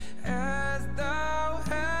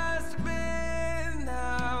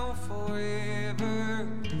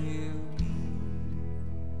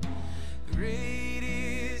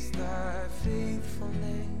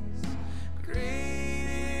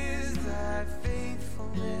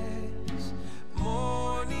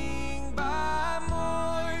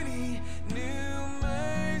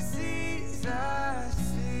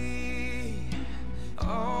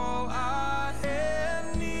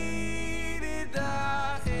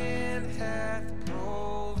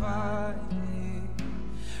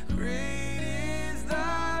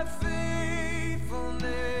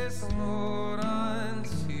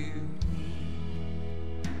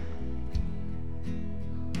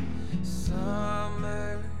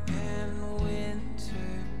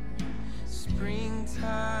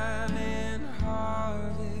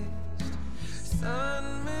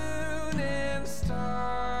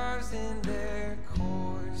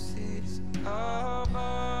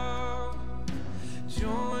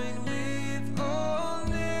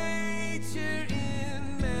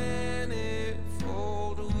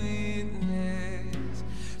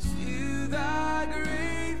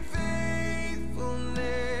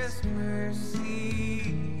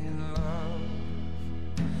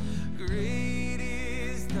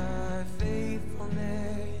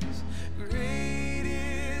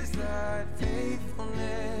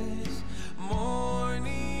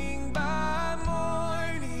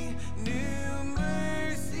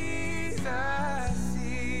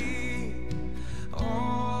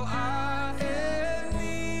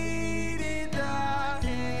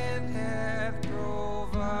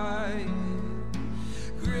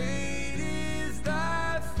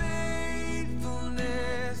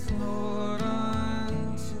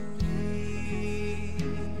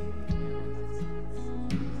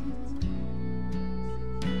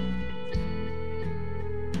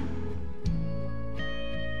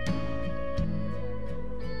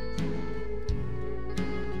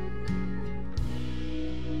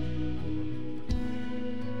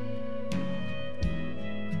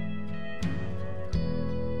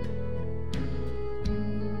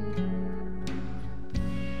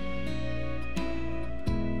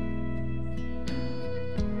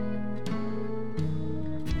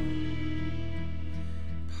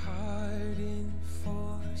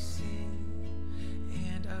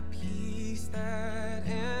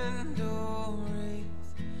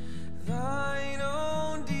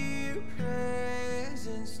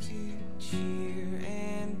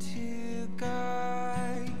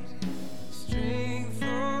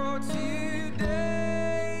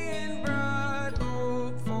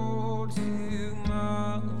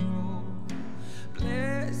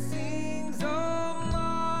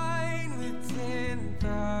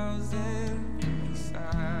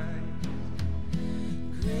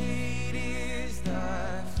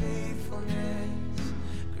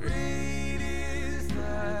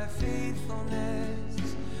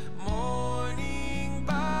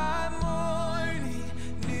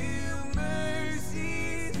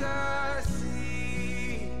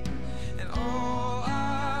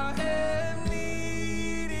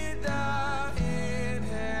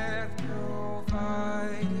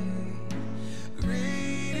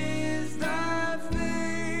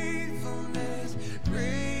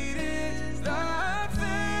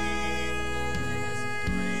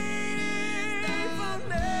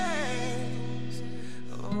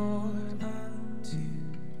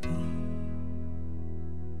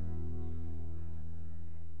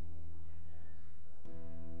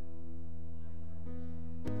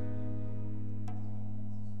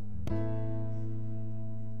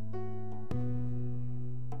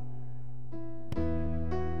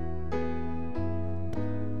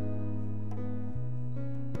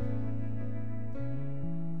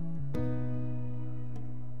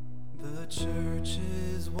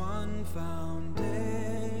church's one foundation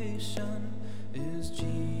is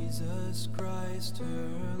Jesus Christ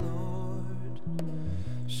her Lord.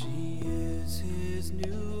 She is his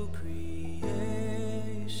new creation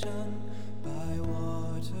by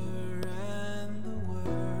water and the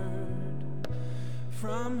word.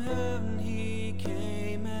 From heaven he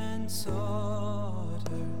came and sought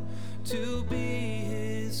her to be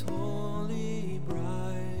his holy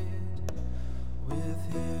bride.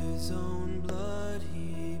 With his own blood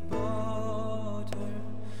he bought her,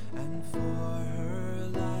 and for her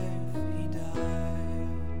life he died.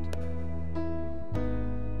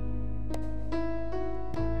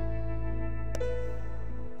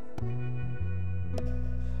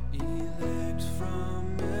 Elect from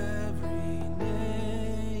every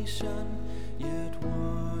nation, yet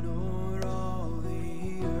one o'er all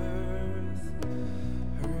the earth,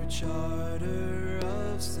 her charter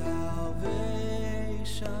of salvation,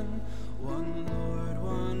 one Lord,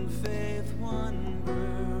 one faith, one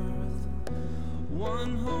birth,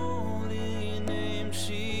 one holy name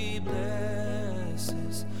she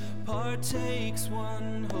blesses, partakes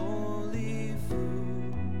one holy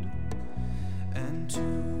food, and to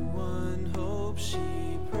one hope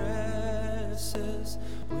she presses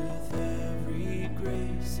with every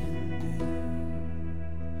grace endued.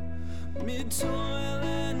 Mid toil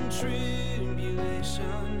and tribulation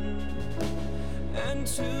and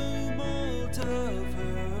tumult of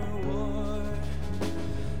her war,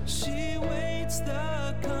 she waits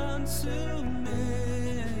the consummation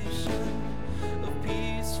of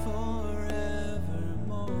peace forevermore,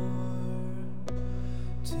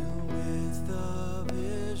 till with the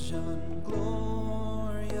vision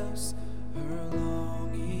glorious her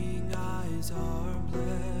longing eyes are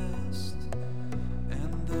blessed,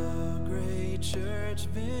 and the great church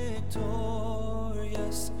victorious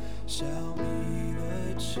shall be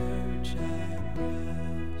the church at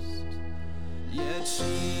rest. Yet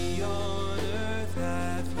she on earth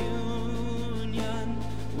hath union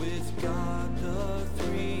with God the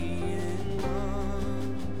three in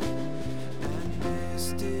one, and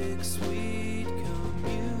mystic sweet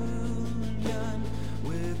communion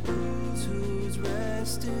with those whose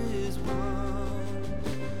rest is won.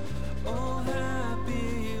 Oh,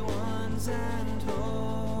 happy ones and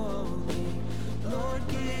holy, Lord,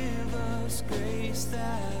 give us grace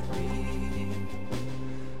that we,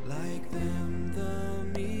 like them, the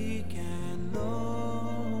meek and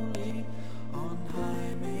lowly, on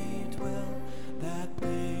high may dwell, that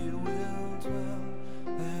they will dwell,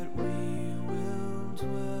 that we will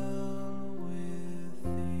dwell with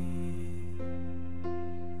thee.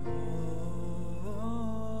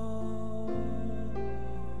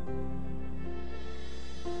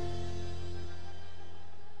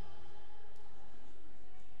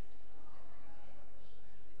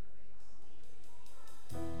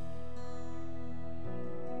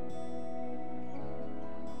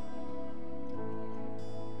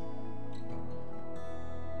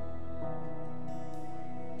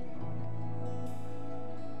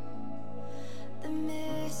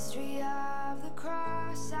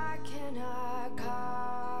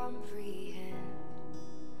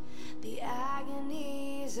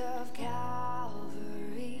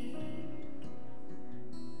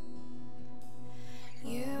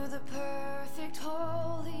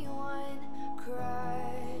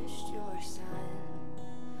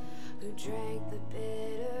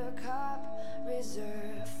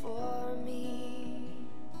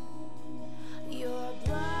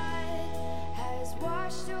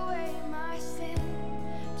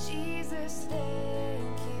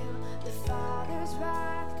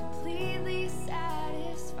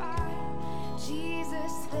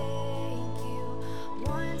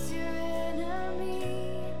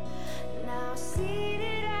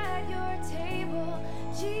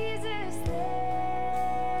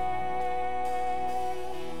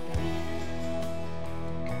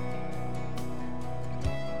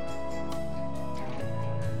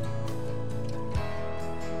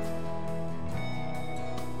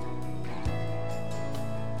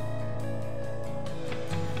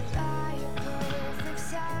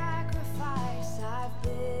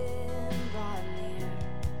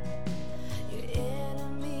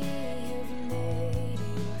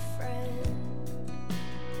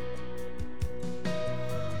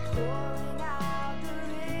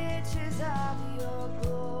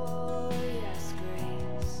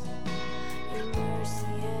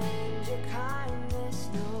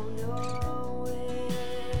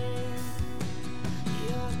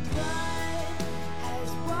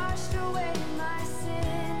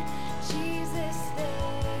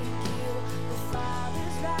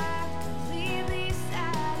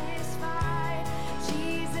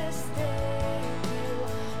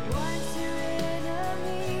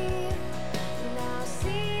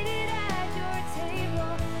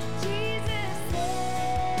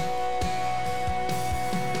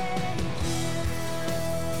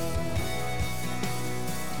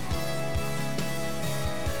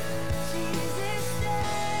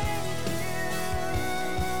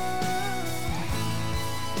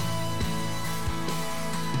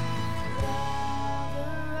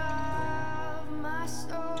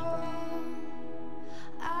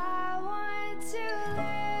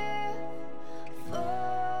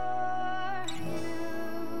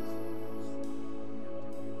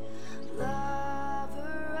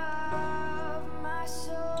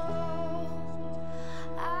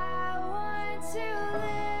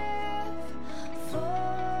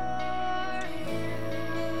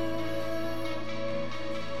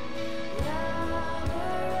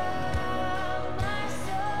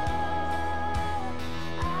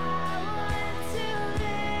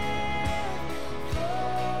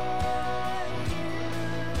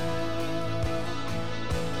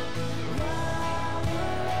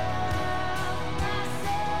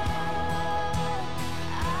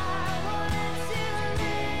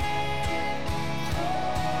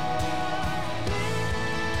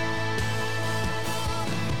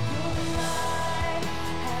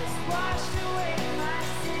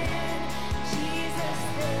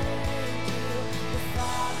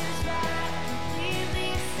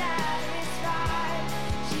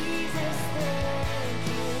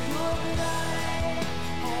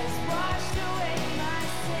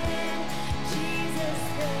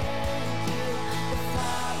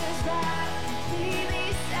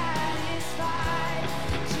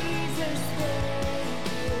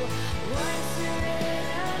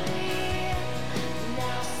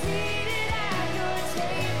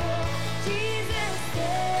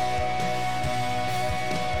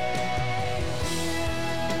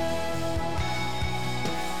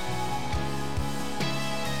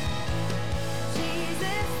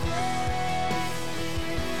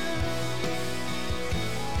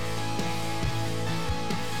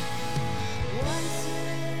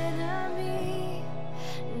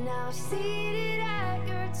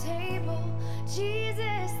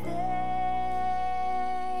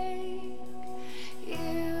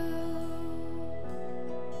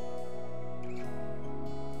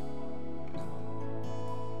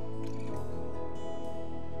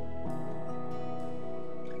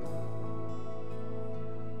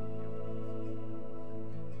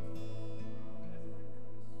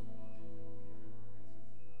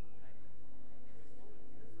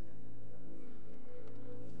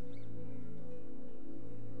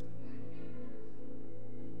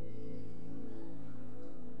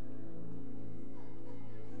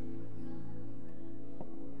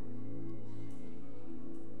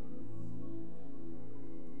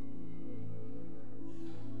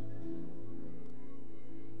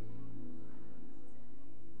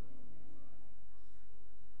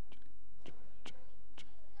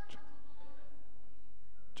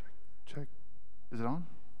 Is it on?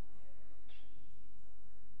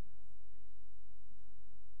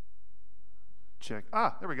 Check.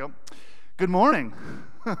 There we go. Good morning.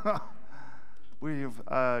 We've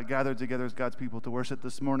gathered together as God's people to worship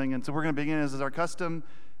this morning, and so we're going to begin, as is our custom,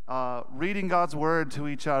 reading God's word to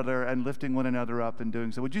each other and lifting one another up in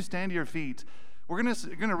doing so. Would you stand to your feet? We're going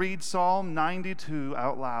to read Psalm 92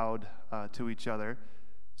 out loud to each other.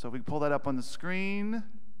 So if we can pull that up on the screen,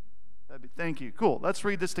 thank you. Cool. Let's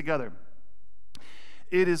read this together.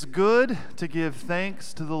 It is good to give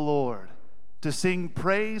thanks to the Lord, to sing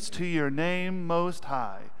praise to your name most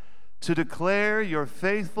high, to declare your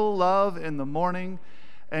faithful love in the morning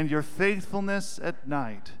and your faithfulness at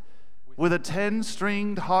night, with a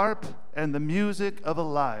 10-stringed harp and the music of a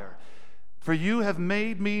lyre. For you have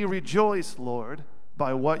made me rejoice, Lord,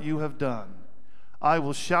 by what you have done. I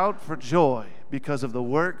will shout for joy because of the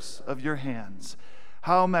works of your hands.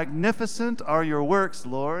 How magnificent are your works,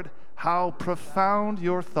 Lord! How profound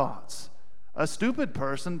your thoughts! A stupid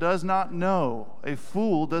person does not know, a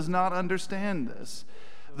fool does not understand this.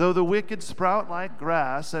 Though the wicked sprout like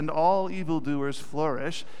grass and all evildoers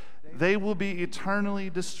flourish, they will be eternally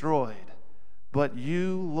destroyed. But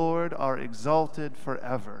you, Lord, are exalted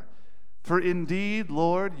forever. For indeed,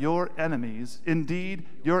 Lord, your enemies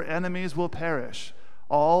will perish.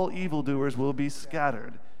 All evildoers will be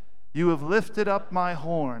scattered. You have lifted up my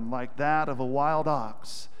horn like that of a wild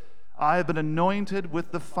ox. I have been anointed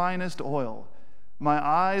with the finest oil. My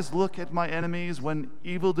eyes look at my enemies. When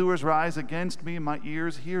evildoers rise against me, my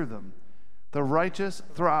ears hear them. The righteous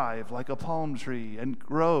thrive like a palm tree and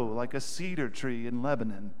grow like a cedar tree in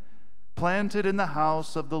Lebanon. Planted in the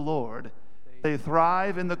house of the Lord, they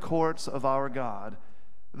thrive in the courts of our God.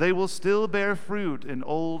 They will still bear fruit in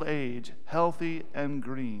old age, healthy and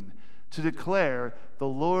green, to declare the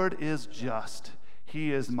Lord is just.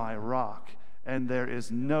 He is my rock, and there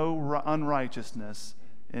is no unrighteousness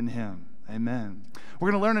in him. Amen.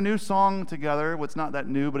 We're going to learn a new song together. Well, it's not that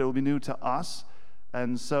new, but it will be new to us.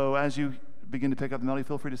 And so as you begin to pick up the melody,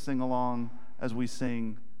 feel free to sing along as we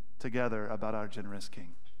sing together about our generous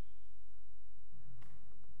King.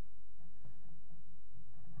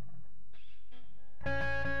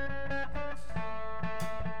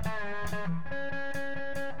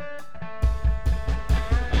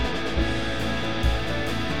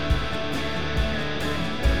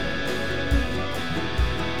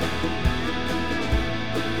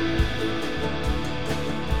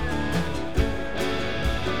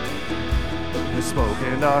 Spoke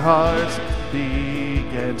and our hearts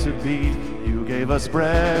began to beat. You gave us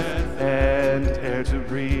breath and air to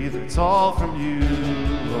breathe. It's all from you,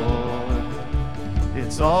 Lord.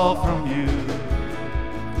 It's all from you.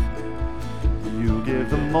 You give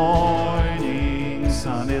the morning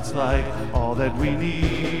sun its light. All that we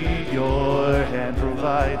need, your hand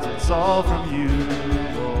provides. It's all from you,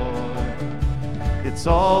 Lord. It's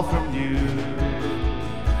all from you.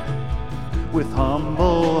 With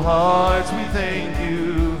humble hearts we thank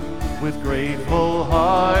you. With grateful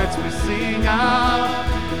hearts we sing out.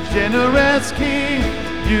 Generous King,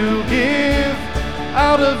 you give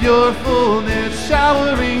out of your fullness,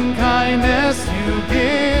 showering kindness you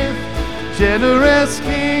give. Generous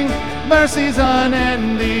King, mercies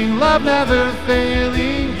unending, love never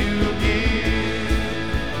failing you give.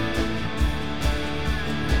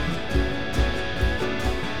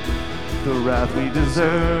 The wrath we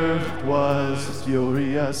deserved was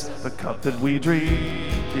furious. The cup that we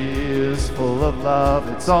drink is full of love.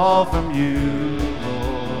 It's all from you,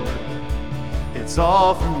 Lord. It's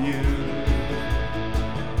all from you.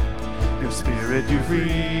 Your Spirit you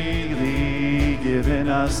freely given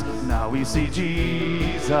us. Now we see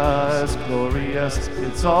Jesus glorious.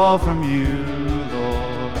 It's all from you,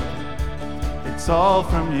 Lord. It's all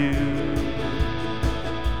from you.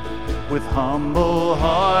 With humble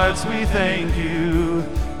hearts we thank you.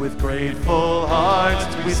 With grateful hearts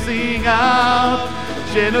we sing out.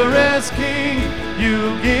 Generous King,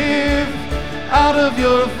 you give out of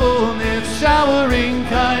your fullness, showering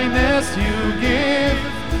kindness you give.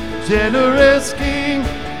 Generous King,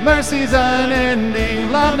 mercies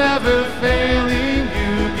unending, love never failing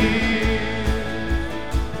you give.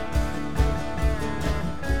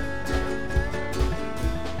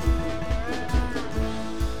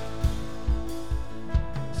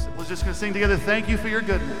 Just going to sing together, thank you for your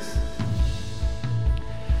goodness.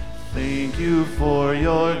 Thank you for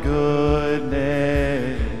your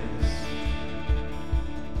goodness,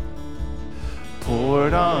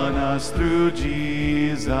 poured on us through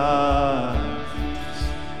Jesus.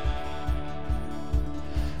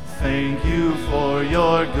 Thank you for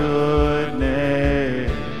your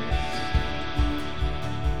goodness,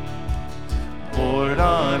 poured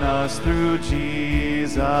on us us through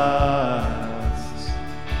Jesus.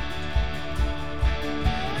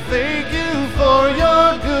 Thank you for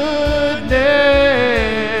your goodness,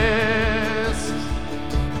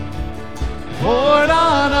 poured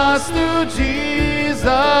on us through Jesus.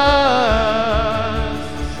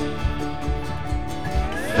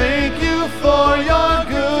 Thank you for your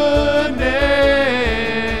goodness,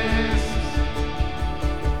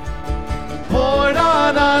 poured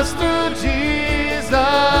on us through Jesus.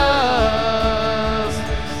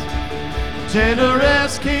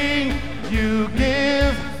 Generous King, you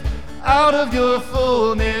give out of your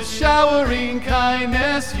fullness, showering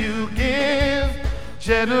kindness you give.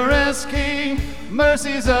 Generous King,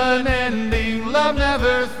 mercies unending, love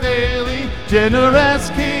never failing. Generous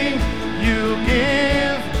King, you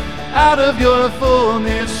give out of your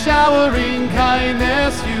fullness, showering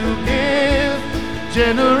kindness you give.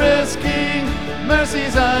 Generous King,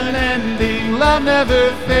 mercies unending, love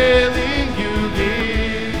never failing you give.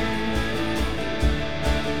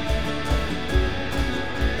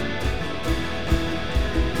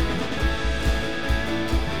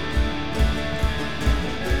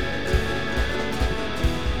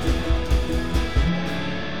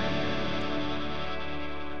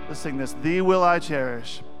 Let's sing this. Thee will I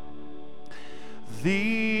cherish.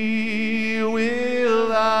 Thee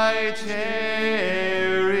will I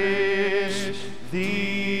cherish.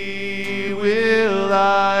 Thee will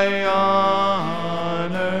I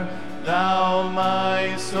honor. Thou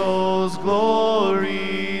my soul's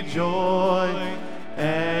glory, joy,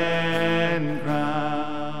 and crown.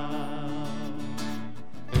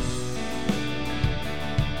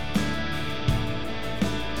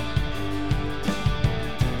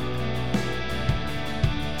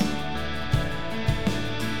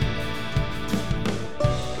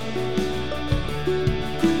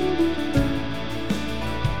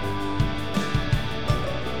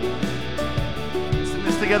 Sing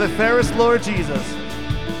this together. Fairest Lord Jesus.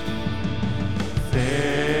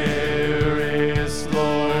 Fairest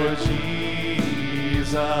Lord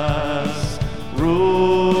Jesus,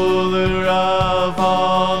 ruler of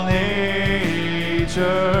all nature,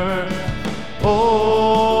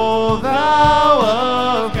 O thou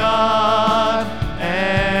of God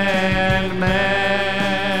and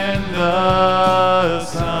man the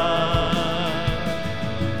Son,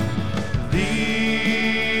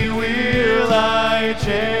 thee will I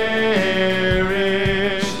cherish,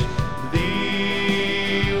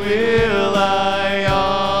 thee will I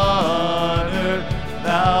honor,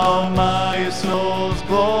 thou my soul's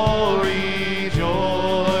glory,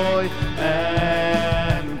 joy,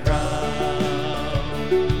 and crown.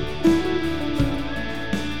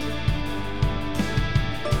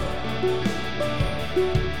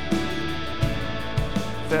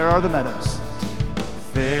 Fair are the meadows.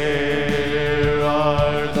 Fair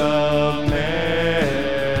are the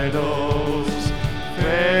meadows,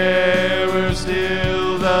 fairer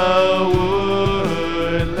still the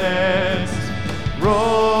woodlands,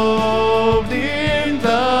 robed in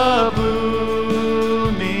the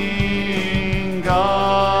blooming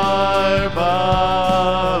garb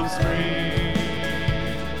of spring.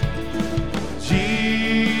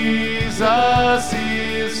 Jesus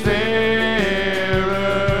is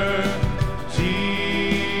fairer,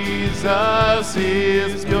 Jesus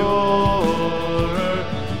is purer,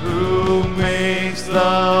 who makes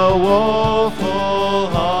the woeful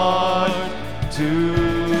heart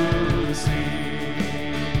to see.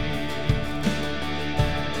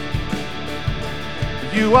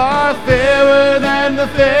 You are fairer than the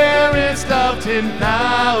fairest of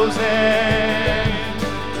 10,000,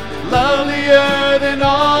 lovelier than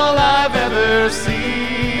all I've ever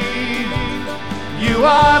seen. You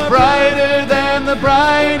are brighter than the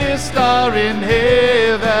brightest star in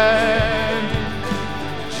heaven.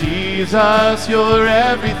 Jesus, you're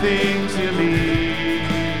everything to me.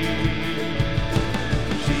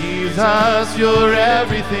 Jesus, you're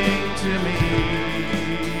everything to me.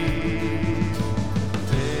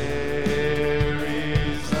 There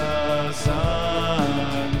is a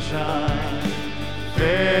sunshine,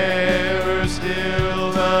 fairer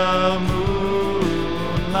still the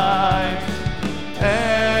moonlight,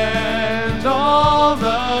 and all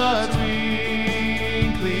the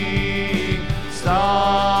twinkling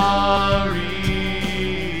starry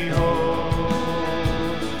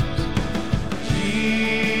hosts.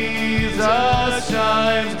 Jesus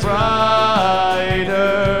shines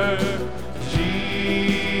brighter,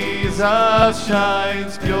 Jesus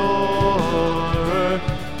shines purer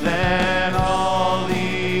than all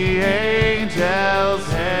the angels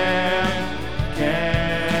heaven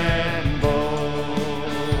can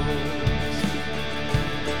boast.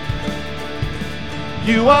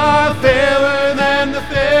 You are fairer than the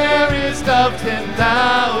fairest of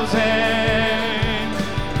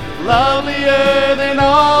 10,000, lovelier than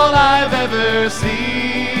all I've ever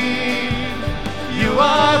seen. You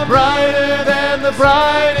are brighter than the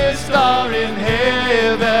brightest star in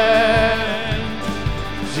heaven.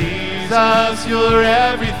 Jesus, you're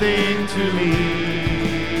everything to me.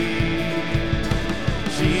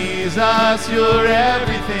 Jesus, you're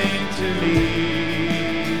everything to me.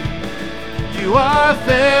 You are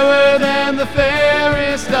fairer than the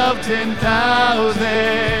fairest of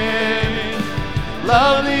 10,000,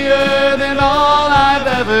 lovelier than all I've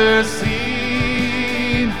ever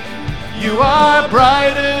seen. You are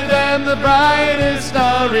brighter than the brightest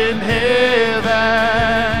star in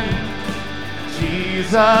heaven.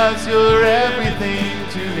 Jesus, you're everything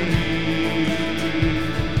to me.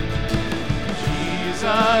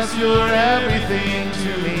 Jesus, you're everything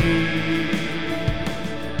to me.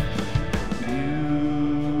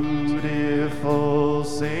 Beautiful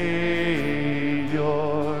Savior,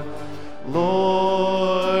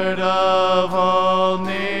 Lord of all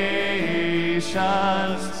nations,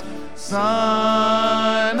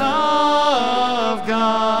 Son of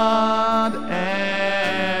God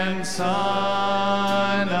and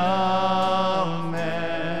Son of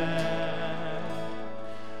Man.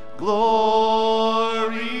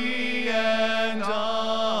 Glory and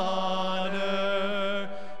honor,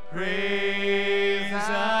 praise,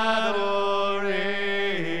 adoration,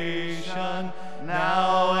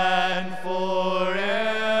 now and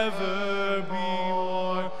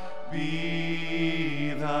forevermore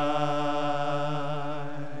be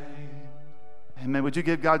thine. Amen. Would you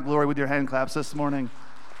give God glory with your hand claps this morning?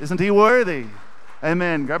 Isn't he worthy?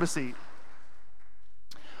 Amen. Grab a seat.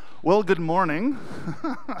 Well, good morning.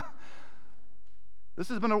 This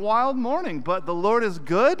has been a wild morning, but the Lord is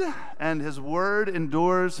good and his word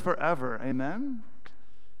endures forever. Amen.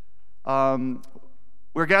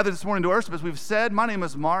 We're gathered this morning to worship, as we've said. My name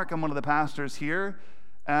is Mark. I'm one of the pastors here.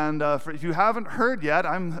 And if you haven't heard yet,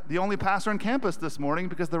 I'm the only pastor on campus this morning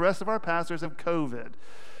because the rest of our pastors have COVID,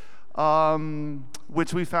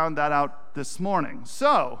 which we found that out this morning.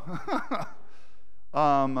 So,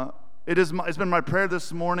 it's been my prayer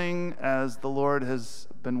this morning, as the Lord has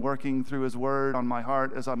been working through his word on my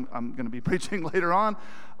heart, as I'm going to be preaching later on.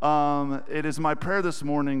 It is my prayer this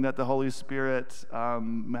morning that the Holy Spirit,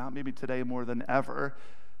 maybe today more than ever,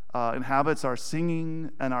 inhabits our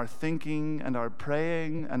singing and our thinking and our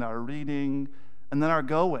praying and our reading and then our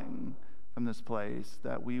going from this place,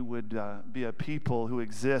 that we would be a people who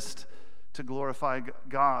exist to glorify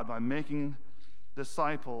God by making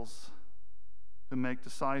disciples who make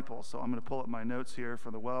disciples. So I'm going to pull up my notes here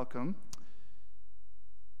for the welcome.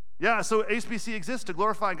 Yeah, so HBC exists to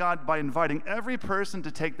glorify God by inviting every person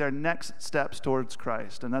to take their next steps towards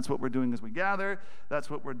Christ. And that's what we're doing as we gather.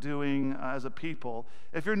 That's what we're doing as a people.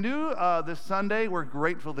 If you're new this Sunday, we're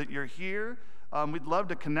grateful that you're here. We'd love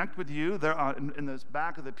to connect with you. There in the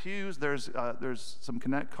back of the pews, there's some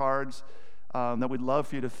connect cards that we'd love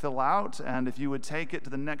for you to fill out. And if you would take it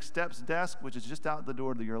to the Next Steps desk, which is just out the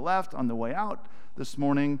door to your left on the way out this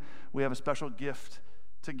morning, we have a special gift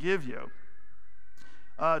to give you.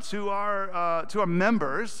 To our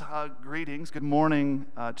members, greetings. Good morning,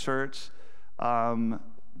 church.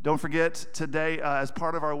 Don't forget today, as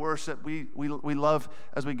part of our worship, we love,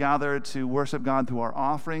 as we gather, to worship God through our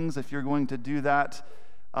offerings. If you're going to do that,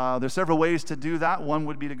 there's several ways to do that. One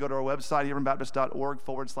would be to go to our website,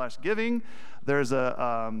 hebronbaptist.org/giving. There's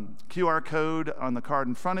a QR code on the card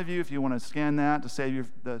in front of you. If you want to scan that to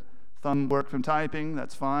save the thumb work from typing,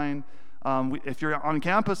 that's fine. If you're on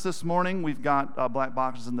campus this morning, we've got black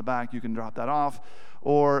boxes in the back. You can drop that off.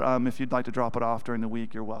 Or if you'd like to drop it off during the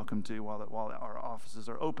week, you're welcome to while our offices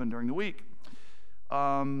are open during the week.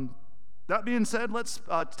 That being said, let's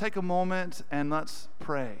take a moment and let's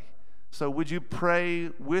pray. So would you pray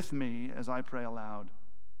with me as I pray aloud?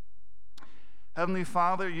 Heavenly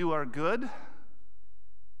Father, you are good.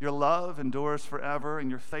 Your love endures forever, and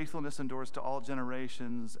your faithfulness endures to all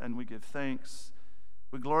generations, and we give thanks.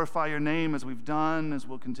 We glorify your name as we've done, as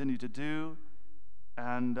we'll continue to do.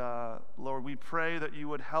 And Lord, we pray that you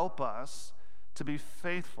would help us to be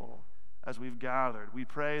faithful as we've gathered. We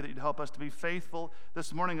pray that you'd help us to be faithful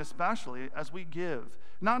this morning, especially as we give.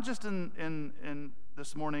 Not just in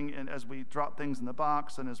this morning and as we drop things in the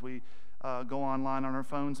box and as we go online on our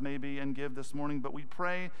phones maybe and give this morning, but we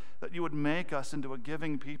pray that you would make us into a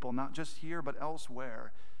giving people, not just here but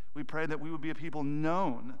elsewhere. We pray that we would be a people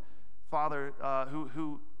known, Father,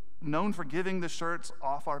 who known for giving the shirts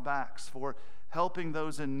off our backs, for helping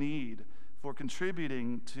those in need, for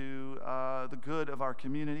contributing to the good of our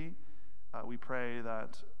community. We pray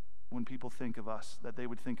that when people think of us, that they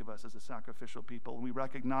would think of us as a sacrificial people. And we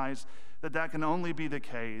recognize that that can only be the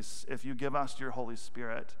case if you give us your Holy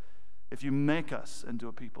Spirit, if you make us into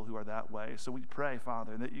a people who are that way. So we pray,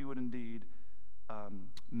 Father, that you would indeed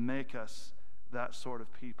make us that sort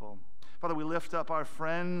of people. Father, we lift up our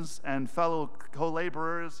friends and fellow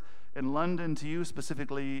co-laborers in London to you,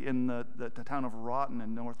 specifically in the town of Rotten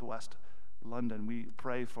in northwest London. We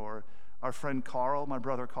pray for our friend Carl, my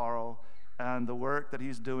brother Carl, and the work that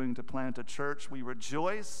he's doing to plant a church. We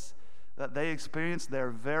rejoice that they experienced their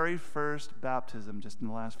very first baptism just in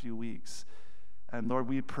the last few weeks. And Lord,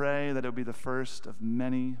 we pray that it would be the first of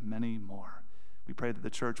many, many more. We pray that the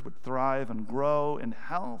church would thrive and grow in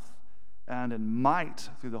health and in might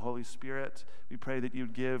through the Holy Spirit. We pray that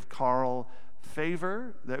you'd give Carl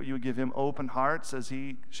favor, that you would give him open hearts as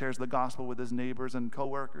he shares the gospel with his neighbors and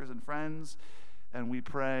coworkers and friends. And we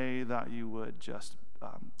pray that you would just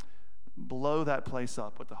blow that place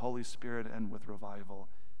up with the Holy Spirit and with revival.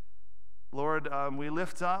 Lord, we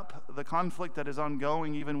lift up the conflict that is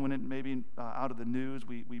ongoing, even when it may be out of the news.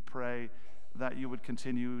 We pray that you would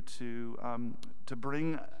continue to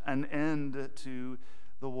bring an end to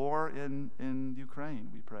the war in Ukraine.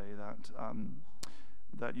 We pray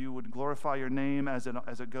that you would glorify your name as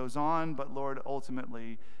it goes on. But Lord,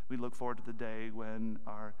 ultimately, we look forward to the day when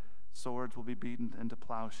our swords will be beaten into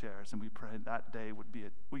plowshares, and we pray that day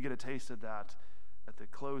we get a taste of that at the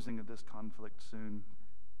closing of this conflict soon.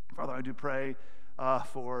 Father, I do pray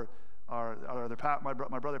for my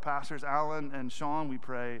brother pastors, Alan and Sean. We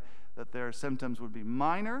pray that their symptoms would be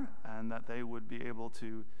minor and that they would be able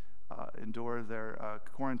to endure their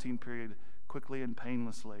quarantine period quickly and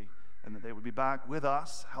painlessly, and that they would be back with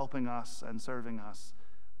us, helping us and serving us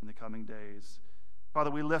in the coming days. Father,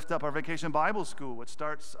 we lift up our Vacation Bible School, which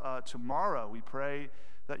starts tomorrow. We pray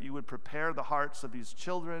that you would prepare the hearts of these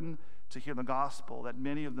children to hear the gospel, that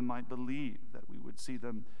many of them might believe, that we would see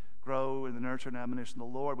them grow in the nurture and admonition of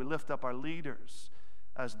the Lord. We lift up our leaders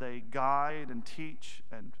as they guide and teach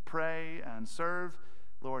and pray and serve.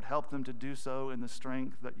 Lord, help them to do so in the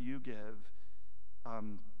strength that you give.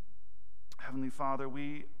 Heavenly Father,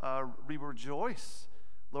 we rejoice,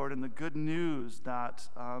 Lord, in the good news that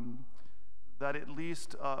at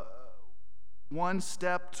least one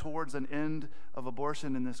step towards an end of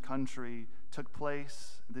abortion in this country took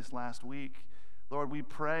place this last week. Lord, we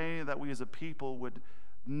pray that we as a people would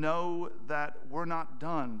know that we're not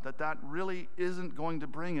done, that really isn't going to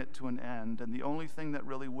bring it to an end, and the only thing that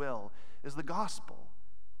really will is the gospel.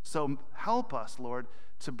 So help us, Lord,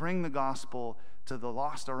 to bring the gospel to the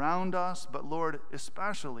lost around us, but Lord,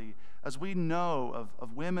 especially as we know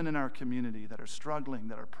of women in our community that are struggling,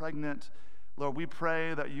 that are pregnant. Lord, we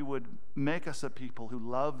pray that you would make us a people who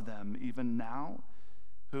love them even now,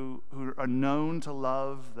 who are known to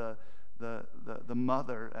love the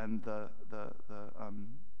mother and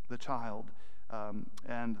the child,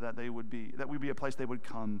 and that we'd be a place they would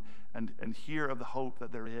come and hear of the hope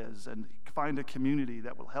that there is, and find a community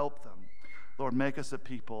that will help them. Lord, make us a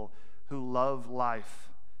people who love life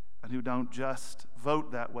and who don't just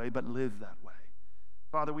vote that way, but live that way.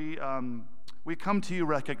 Father, we come to you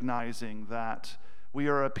recognizing that we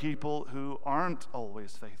are a people who aren't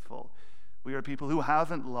always faithful. We are people who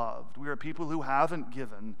haven't loved. We are people who haven't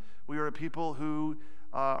given. We are a people who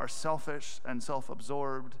are selfish and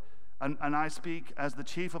self-absorbed. And I speak as the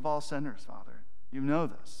chief of all sinners, Father. You know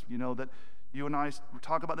this. You know that you and I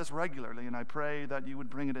talk about this regularly, and I pray that you would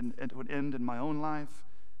bring it into an end in my own life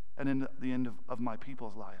and in the end of my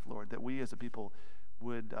people's life, Lord, that we as a people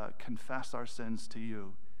would confess our sins to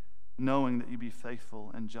you, knowing that you be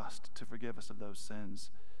faithful and just to forgive us of those sins.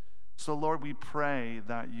 So, Lord, we pray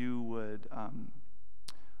that you would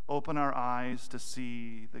open our eyes to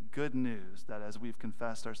see the good news that as we've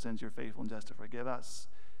confessed our sins, you're faithful and just to forgive us.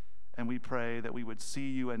 And we pray that we would see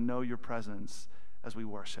you and know your presence as we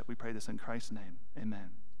worship. We pray this in Christ's name.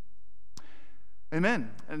 Amen.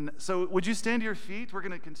 Amen. And so would you stand to your feet? We're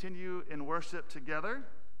going to continue in worship together.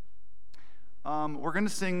 We're going to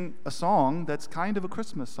sing a song that's kind of a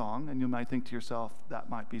Christmas song, and you might think to yourself, that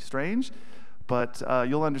might be strange, but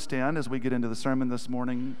you'll understand as we get into the sermon this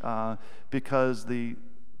morning, because the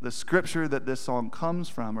scripture that this song comes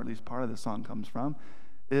from, or at least part of this song comes from,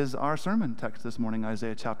 is our sermon text this morning,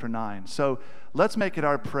 Isaiah chapter 9. So let's make it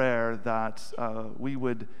our prayer that we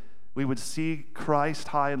would see Christ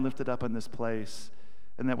high and lifted up in this place,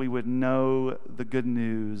 and that we would know the good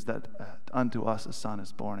news that unto us a son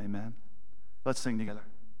is born. Amen. Let's sing together.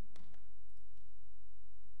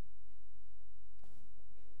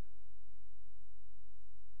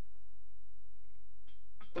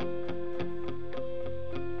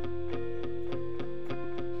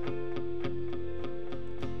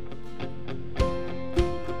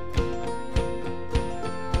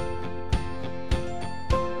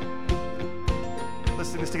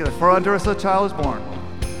 together. For unto us a child is born.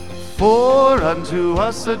 For unto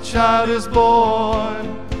us a child is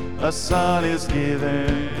born, a son is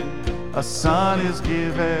given, a son is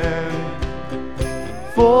given.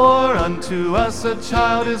 For unto us a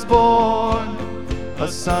child is born, a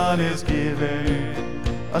son is given,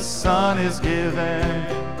 a son is given.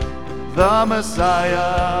 The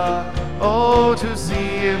Messiah, oh, to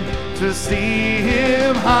see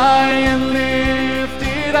him high and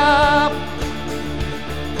lifted up,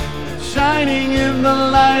 shining in the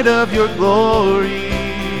light of your glory.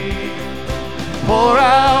 Pour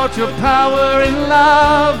out your power and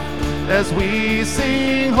love as we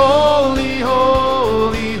sing, holy,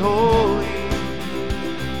 holy, holy.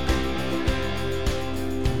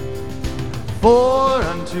 For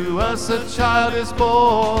unto us a child is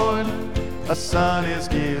born, a son is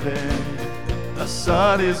given, a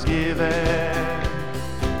son is given.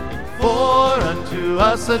 For unto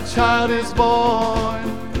us a child is born,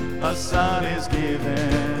 a son is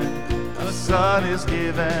given, a son is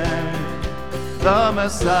given. The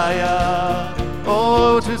Messiah,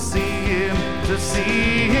 oh, to see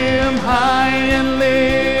him high and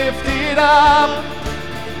lifted up,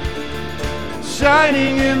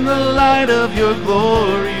 shining in the light of your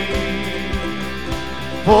glory.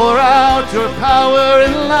 Pour out your power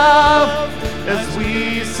and love as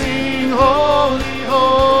we sing, holy,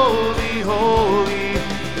 holy, holy.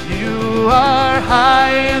 You are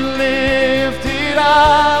high and lifted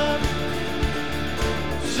up,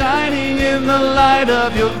 shining in the light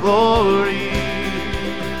of your glory.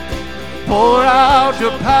 Pour out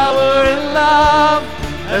your power and love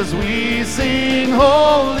as we sing,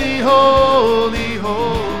 holy, holy,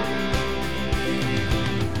 holy.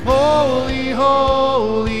 Holy,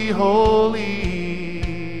 holy,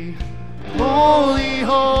 holy. Holy,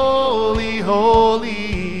 holy,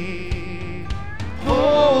 holy.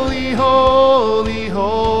 Holy, holy,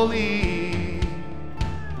 holy.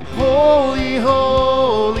 Holy,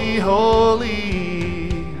 holy,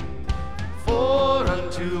 holy. For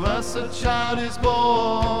unto us a child is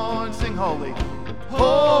born. Sing holy.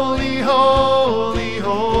 Holy, holy,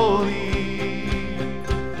 holy.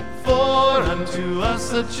 For unto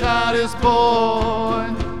us a child is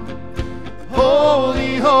born.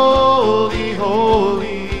 Holy, holy,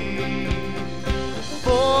 holy.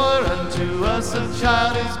 For unto us a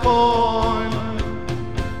child is born.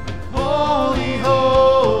 Holy,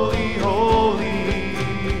 holy, holy.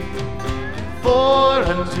 For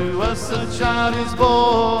unto us a child is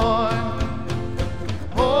born.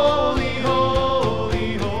 Holy,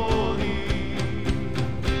 holy, holy.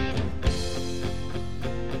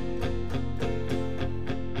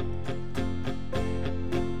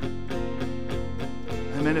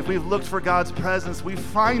 Amen. If we've looked for God's presence, we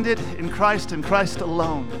find it in Christ and Christ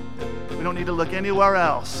alone. We don't need to look anywhere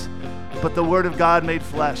else but the Word of God made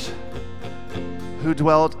flesh, who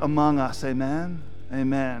dwelt among us. Amen.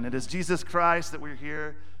 Amen. It is Jesus Christ that we're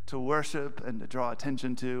here to worship and to draw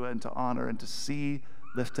attention to and to honor and to see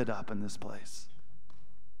lifted up in this place.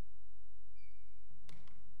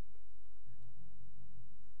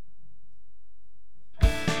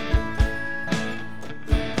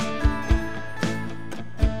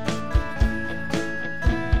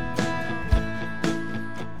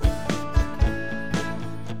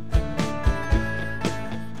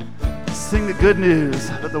 Sing the good news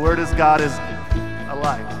that the Word of God is a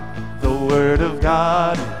light. The Word of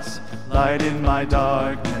God is light in my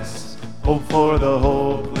darkness, hope for the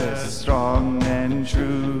hopeless, strong and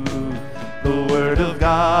true. The Word of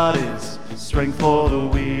God is strength for the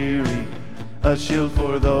weary, a shield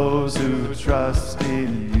for those who trust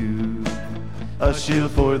in you, a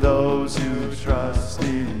shield for those who trust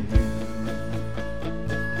in you.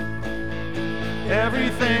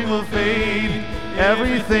 Everything will fade.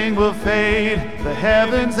 Everything will fade, the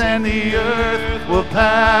heavens and the earth will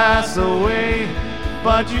pass away,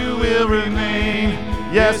 but you will remain,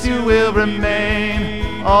 yes, you will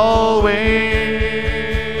remain always.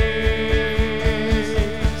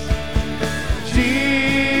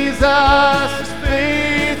 Jesus,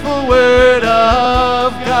 faithful Word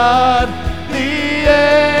of God, the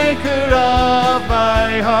anchor of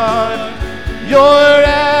my heart, you're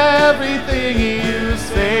everything you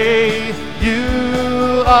say.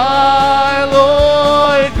 You are,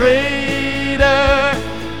 Lord, greater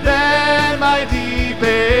than my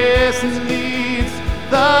deepest needs,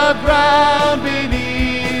 the ground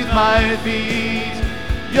beneath my feet.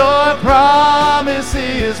 Your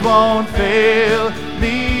promises won't fail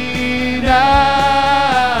me now.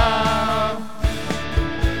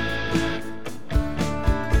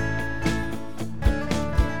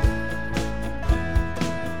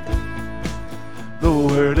 The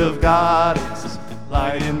Word of God is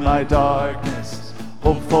light my darkness,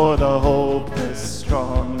 hope for the hopeless,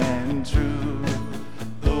 strong and true.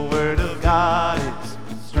 The word of God is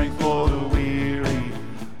strength for the weary,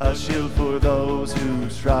 a shield for those who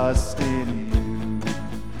trust in you,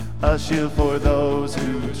 a shield for those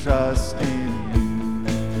who trust in you.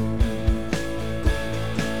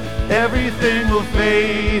 Everything will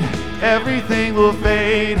fade, everything will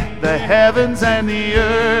fade, the heavens and the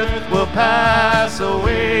earth will pass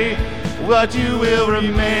away, but you will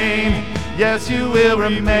remain, yes, you will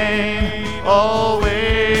remain always.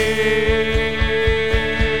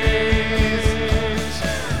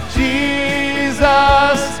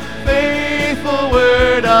 Jesus, faithful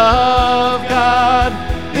word of God,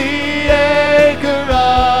 the anchor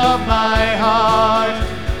of my heart,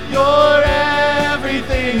 you're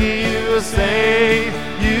everything you say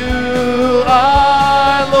you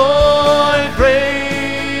are, Lord,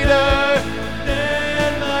 greater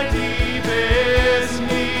than my deepest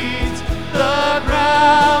needs, the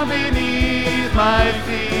ground beneath my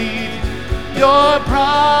feet, your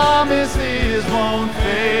promises won't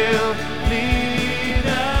fail me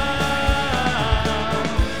now.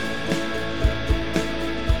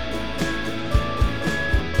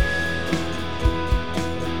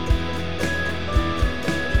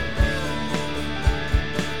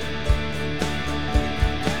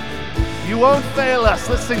 You won't fail us.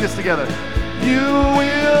 Let's sing this together. You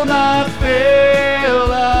will not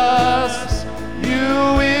fail us.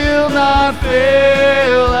 You will not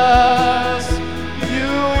fail us. You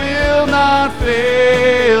will not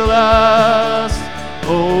fail us.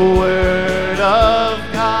 O word of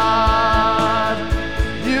God,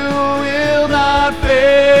 you will not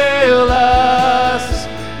fail us.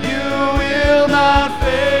 You will not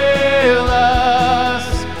fail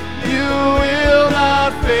us. You will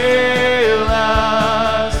not fail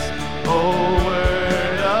us. O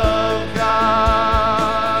word of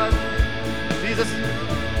God.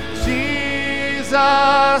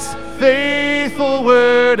 Jesus, faithful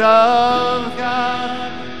word of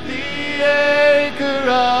God, the anchor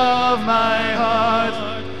of my heart,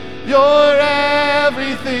 you're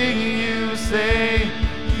everything you say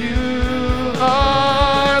you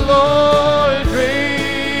are, Lord,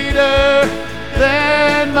 greater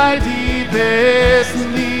than my deepest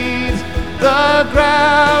needs, the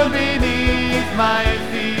ground beneath my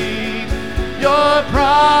feet, your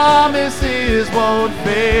promises won't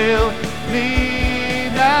fail me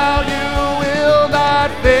now. You will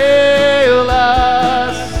not fail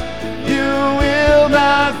us. You will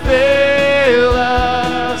not fail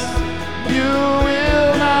us. You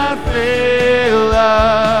will not fail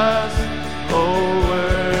us. O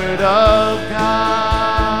word of God.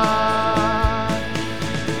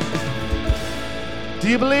 Do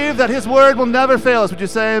you believe that his word will never fail us? Would you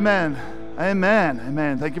say amen? Amen.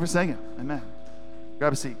 Amen. Thank you for singing. Amen.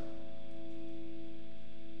 Grab a seat.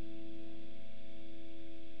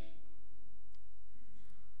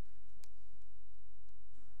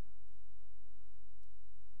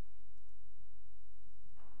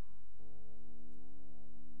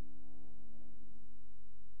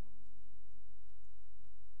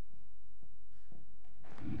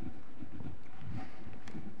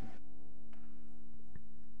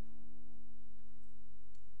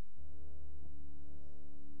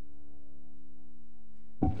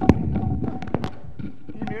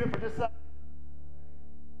 Can you mute it for just a second?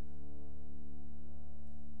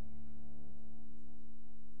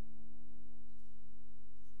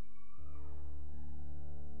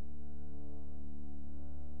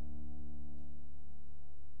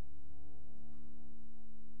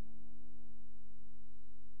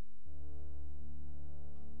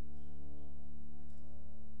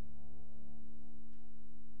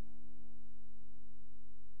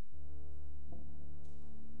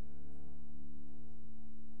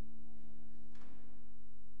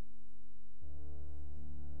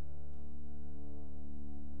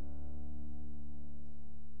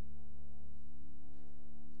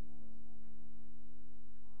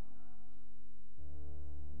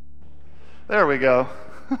 There we go.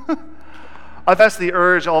 I've had the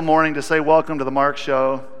urge all morning to say welcome to the Mark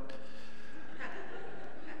Show.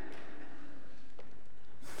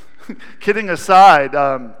 Kidding aside,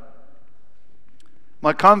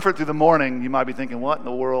 my comfort through the morning, you might be thinking, what in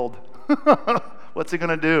the world? What's he going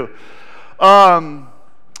to do?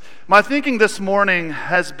 My thinking this morning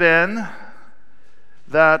has been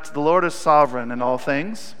that the Lord is sovereign in all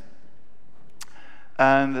things.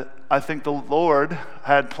 And I think the Lord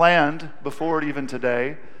had planned before even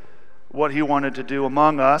today what he wanted to do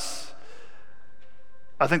among us.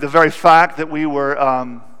 I think the very fact that we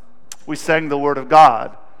sang the word of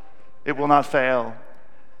God, it will not fail.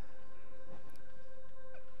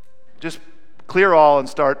 just clear all and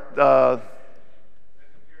start the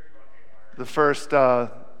first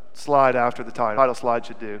slide after the title. Title slide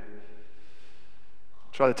should do.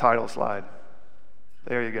 Try the title slide.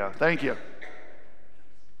 There you go. Thank you.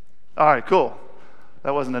 All right, cool.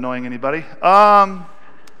 That wasn't annoying anybody.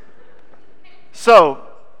 So,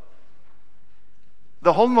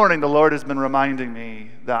 the whole morning the Lord has been reminding me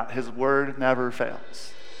that His word never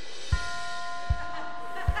fails.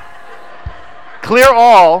 Clear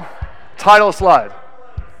all, title slide.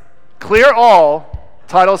 Clear all,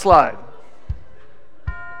 title slide.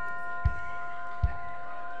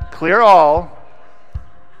 Clear all,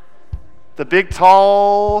 the big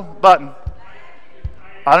tall button.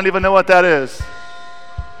 I don't even know what that is.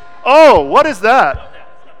 Oh, what is that?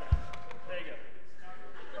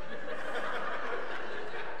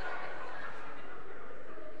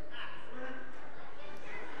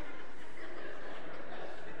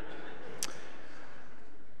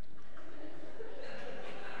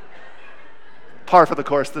 Par for the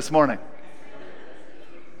course this morning.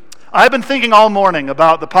 I've been thinking all morning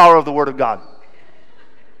about the power of the Word of God.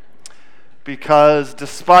 Because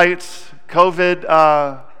despite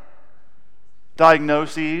COVID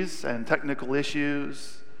diagnoses and technical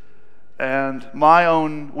issues and my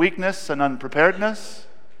own weakness and unpreparedness,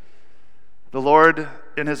 the Lord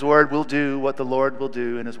in His Word will do what the Lord will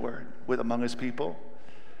do in His Word among His people.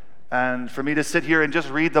 And for me to sit here and just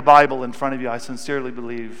read the Bible in front of you, I sincerely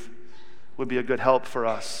believe would be a good help for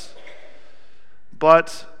us.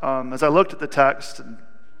 But as I looked at the text, and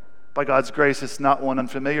by God's grace, it's not one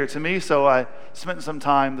unfamiliar to me, so I spent some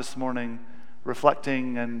time this morning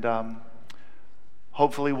reflecting, and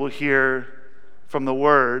hopefully we'll hear from the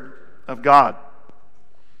Word of God.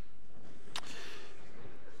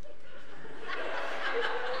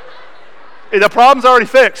 Hey, the problem's already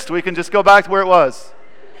fixed. We can just go back to where it was.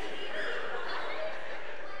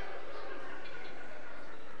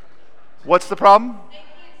 What's the problem? They can't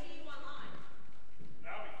see you online.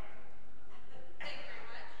 Thank you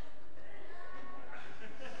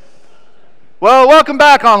very much. Well, welcome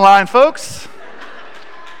back online, folks.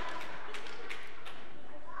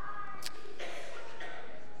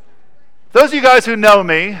 Those of you guys who know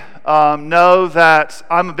me know that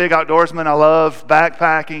I'm a big outdoorsman. I love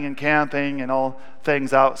backpacking and camping and all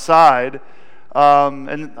things outside.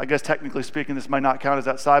 And I guess technically speaking, this might not count as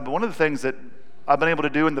outside, but one of the things that I've been able to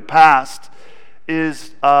do in the past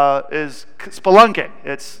is spelunking.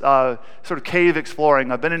 It's sort of cave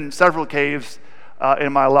exploring. I've been in several caves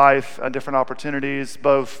in my life on different opportunities,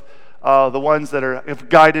 both the ones that have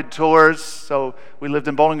guided tours. So we lived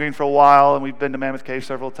in Bowling Green for a while, and we've been to Mammoth Cave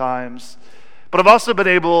several times. But I've also been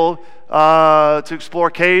able to explore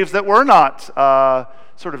caves that were not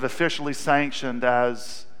sort of officially sanctioned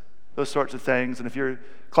as those sorts of things. And if you're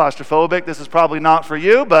claustrophobic, this is probably not for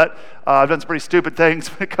you, but I've done some pretty stupid things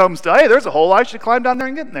when it comes to, hey, there's a hole, I should climb down there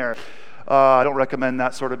and get in there. I don't recommend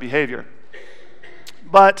that sort of behavior.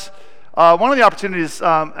 But one of the opportunities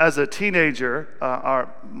as a teenager,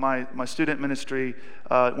 my student ministry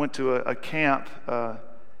went to a camp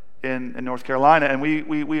in North Carolina, and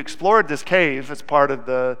we explored this cave as part of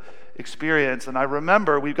the experience. And I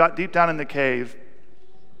remember we got deep down in the cave,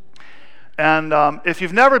 and if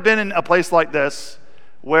you've never been in a place like this,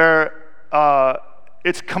 where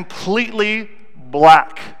it's completely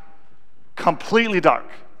black, completely dark.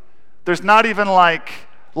 There's not even like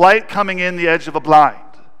light coming in the edge of a blind.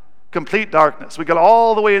 Complete darkness. We got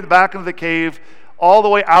all the way in the back of the cave, all the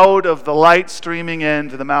way out of the light streaming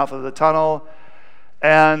into the mouth of the tunnel,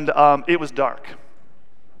 and it was dark.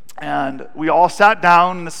 And we all sat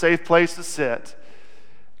down in a safe place to sit,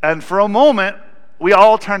 and for a moment, we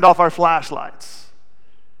all turned off our flashlights.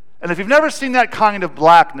 And if you've never seen that kind of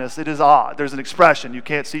blackness, it is odd. There's an expression. You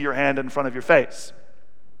can't see your hand in front of your face.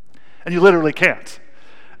 And you literally can't.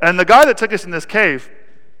 And the guy that took us in this cave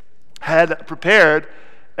had prepared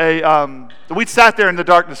we'd sat there in the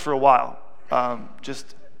darkness for a while,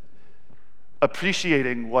 just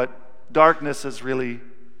appreciating what darkness is really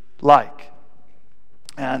like.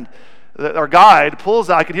 And our guide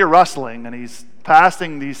pulls out, I could hear rustling, and he's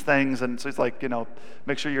passing these things, and so he's like,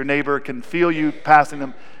 make sure your neighbor can feel you passing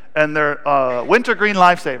them. And they're wintergreen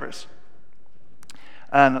lifesavers.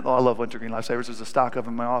 And I love wintergreen lifesavers. There's a stock of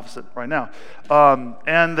them in my office right now.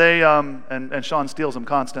 And they and Sean steals them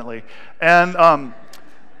constantly. And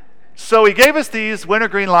so he gave us these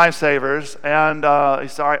wintergreen lifesavers, and he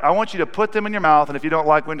said, all right, I want you to put them in your mouth, and if you don't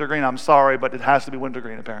like wintergreen, I'm sorry, but it has to be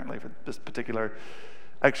wintergreen apparently for this particular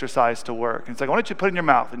exercise to work. And he's like, I want you to put it in your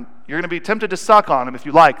mouth, and you're going to be tempted to suck on them if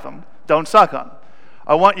you like them. Don't suck on them.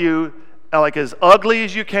 I want you, like as ugly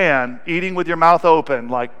as you can, eating with your mouth open,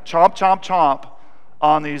 like chomp, chomp, chomp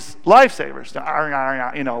on these lifesavers,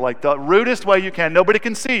 like the rudest way you can. Nobody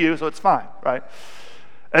can see you, so it's fine, right?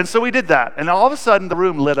 And so we did that, and all of a sudden the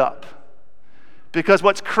room lit up. Because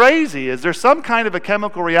what's crazy is there's some kind of a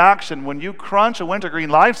chemical reaction when you crunch a wintergreen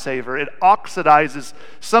lifesaver, it oxidizes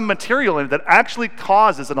some material in it that actually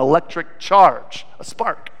causes an electric charge, a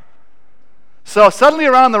spark. So suddenly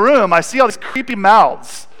around the room, I see all these creepy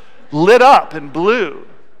mouths lit up in blue.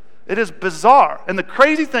 It is bizarre. And the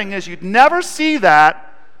crazy thing is you'd never see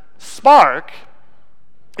that spark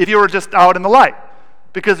if you were just out in the light,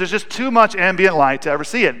 because there's just too much ambient light to ever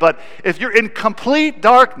see it. But if you're in complete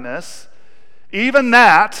darkness, even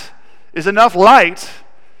that is enough light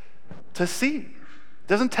to see. It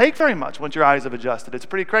doesn't take very much once your eyes have adjusted. It's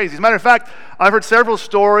pretty crazy. As a matter of fact, I've heard several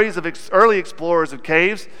stories of early explorers of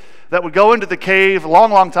caves that would go into the cave a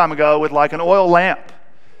long, long time ago with like an oil lamp.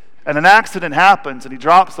 And an accident happens, and he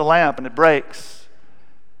drops the lamp, and it breaks.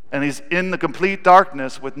 And he's in the complete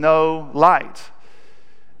darkness with no light.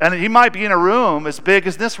 And he might be in a room as big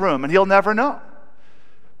as this room, and he'll never know.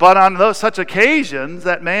 But on such occasions,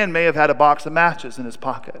 that man may have had a box of matches in his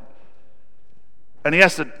pocket. And he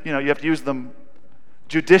has to, you have to use them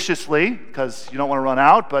judiciously because you don't want to run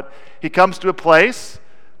out. But he comes to a place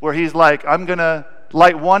where he's like, I'm going to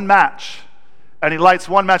light one match. And he lights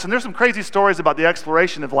one match. And there's some crazy stories about the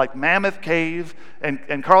exploration of like Mammoth Cave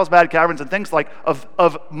and Carlsbad Caverns and things like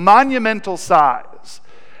of monumental size.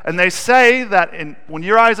 And they say that when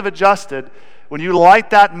your eyes have adjusted, when you light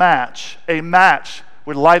that match, a match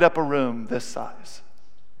would light up a room this size.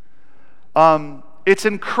 It's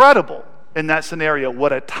incredible in that scenario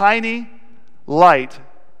what a tiny light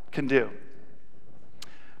can do.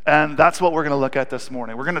 And that's what we're going to look at this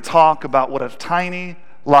morning. We're going to talk about what a tiny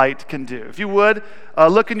light can do. If you would,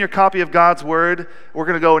 look in your copy of God's Word. We're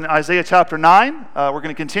going to go in Isaiah chapter 9. We're going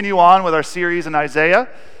to continue on with our series in Isaiah.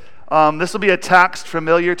 This will be a text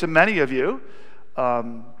familiar to many of you.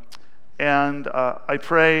 And I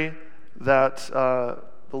pray that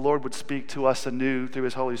the Lord would speak to us anew through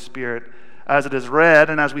His Holy Spirit as it is read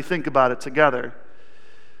and as we think about it together.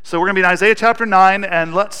 So we're going to be in Isaiah chapter 9,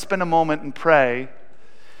 and let's spend a moment and pray.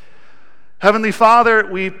 Heavenly Father,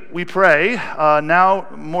 we pray now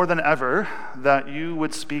more than ever that you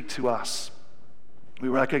would speak to us. We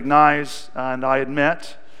recognize, and I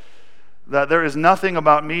admit, that there is nothing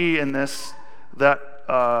about me in this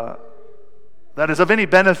that is of any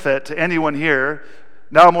benefit to anyone here,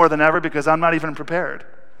 now more than ever, because I'm not even prepared.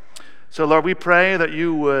 So, Lord, we pray that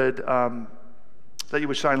you would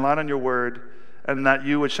shine light on your word, and that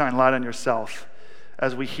you would shine light on yourself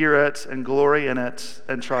as we hear it and glory in it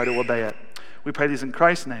and try to obey it. We pray these in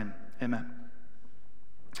Christ's name. Amen.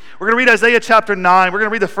 We're going to read Isaiah chapter 9. We're going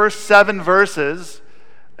to read the first 7 verses.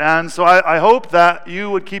 And so I hope that you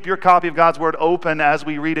would keep your copy of God's Word open as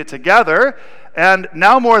we read it together. And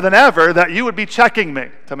now more than ever, that you would be checking me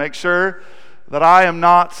to make sure that I am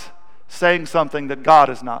not saying something that God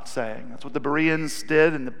is not saying. That's what the Bereans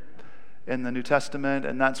did in the New Testament,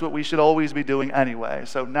 and that's what we should always be doing anyway.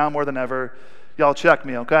 So now more than ever, y'all check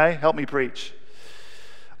me, okay? Help me preach.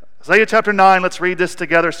 Isaiah chapter 9, let's read this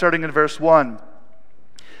together starting in verse 1.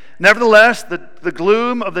 Nevertheless, the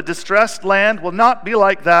gloom of the distressed land will not be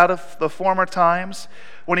like that of the former times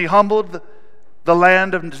when he humbled the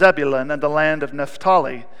land of Zebulun and the land of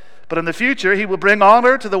Naphtali. But in the future he will bring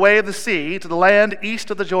honor to the way of the sea, to the land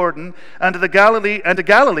east of the Jordan, and to Galilee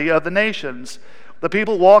of the nations. The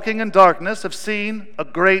people walking in darkness have seen a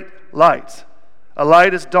great light. A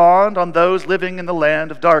light has dawned on those living in the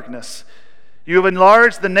land of darkness. You have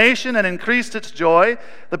enlarged the nation and increased its joy.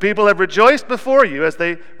 The people have rejoiced before you as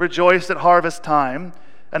they rejoiced at harvest time,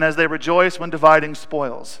 and as they rejoice when dividing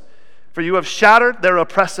spoils. For you have shattered their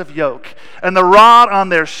oppressive yoke, and the rod on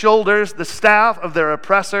their shoulders, the staff of their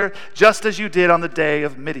oppressor, just as you did on the day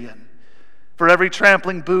of Midian. For every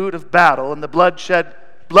trampling boot of battle and the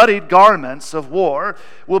bloodied garments of war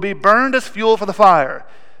will be burned as fuel for the fire.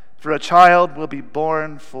 For a child will be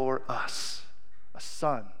born for us, a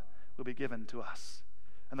son will be given to us,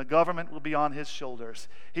 and the government will be on his shoulders.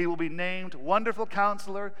 He will be named Wonderful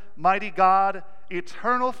Counselor, Mighty God,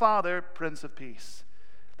 Eternal Father, Prince of Peace.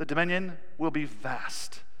 The dominion will be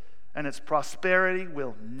vast, and its prosperity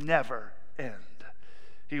will never end.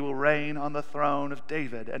 He will reign on the throne of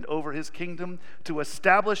David and over his kingdom, to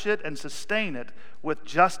establish it and sustain it with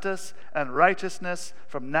justice and righteousness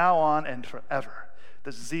from now on and forever.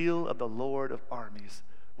 The zeal of the Lord of armies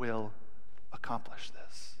will accomplish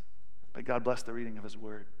this. May God bless the reading of his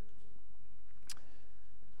word.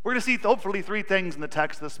 We're going to see hopefully 3 things in the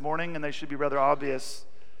text this morning, and they should be rather obvious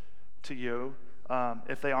to you.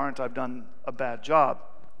 If they aren't, I've done a bad job.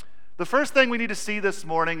 The first thing we need to see this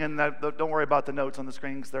morning, and don't worry about the notes on the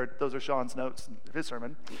screen, because those are Sean's notes, his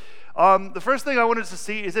sermon. The first thing I wanted us to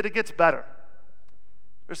see is that it gets better.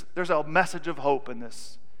 There's a message of hope in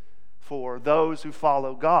this for those who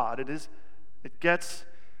follow God. It gets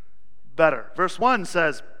better. Verse 1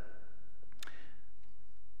 says,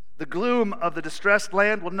 "The gloom of the distressed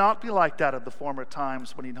land will not be like that of the former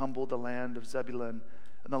times when he humbled the land of Zebulun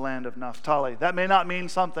and the land of Naphtali." That may not mean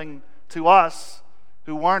something to us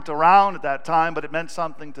who weren't around at that time, but it meant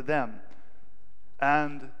something to them.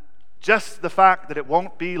 And just the fact that it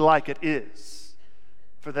won't be like it is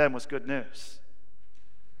for them was good news.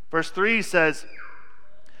 Verse 3 says,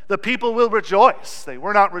 "The people will rejoice." They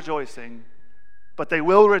were not rejoicing, but they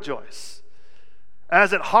will rejoice.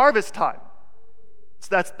 As at harvest time.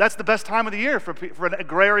 So that's the best time of the year for an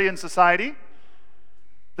agrarian society.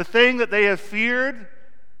 The thing that they have feared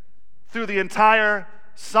through the entire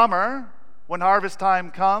summer, when harvest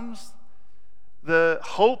time comes, the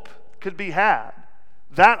hope could be had.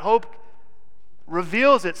 That hope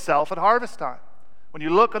reveals itself at harvest time. When you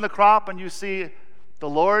look on the crop and you see the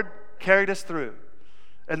Lord carried us through,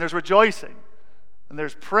 and there's rejoicing, and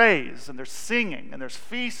there's praise, and there's singing, and there's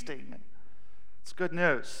feasting. It's good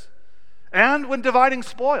news. And when dividing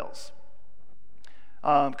spoils,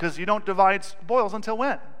 because you don't divide spoils until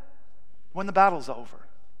when? When the battle's over.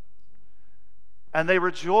 And they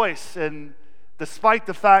rejoice, and despite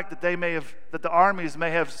the fact that that the armies may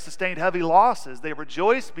have sustained heavy losses, they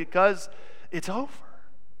rejoice because it's over.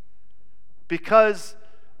 Because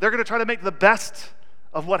they're going to try to make the best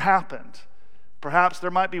of what happened. Perhaps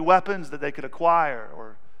there might be weapons that they could acquire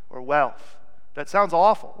or wealth. That sounds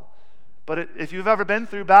awful. But if you've ever been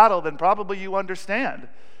through battle, then probably you understand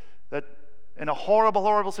that in a horrible,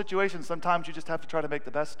 horrible situation, sometimes you just have to try to make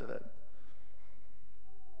the best of it.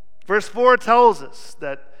 Verse 4 tells us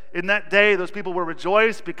that in that day, those people will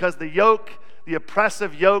rejoice because the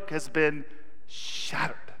oppressive yoke has been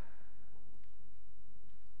shattered.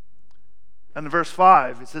 And in verse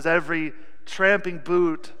 5, it says, "Every tramping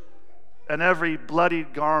boot and every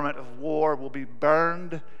bloodied garment of war will be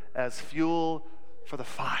burned as fuel for the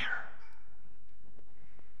fire."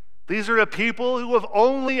 These are a people who have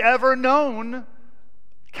only ever known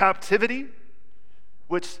captivity,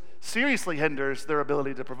 which seriously hinders their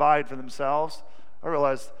ability to provide for themselves. I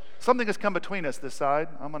realize something has come between us this side.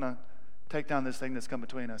 I'm going to take down this thing that's come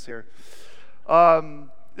between us here.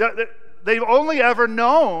 They've only ever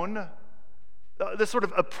known this sort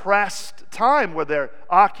of oppressed time where they're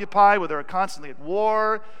occupied, where they're constantly at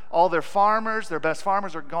war. All their farmers, their best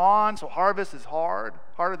farmers are gone, so harvest is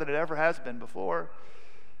harder than it ever has been before.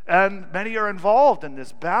 And many are involved in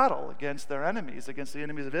this battle against their enemies, against the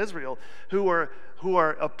enemies of Israel, who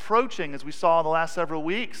are approaching, as we saw in the last several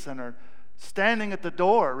weeks, and are standing at the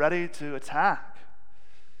door ready to attack.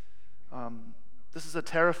 This is a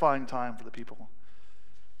terrifying time for the people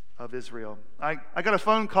of Israel. I got a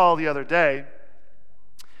phone call the other day.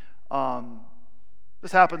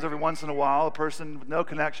 This happens every once in a while, a person with no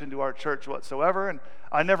connection to our church whatsoever, and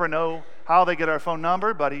I never know how they get our phone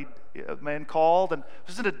number, but a man called and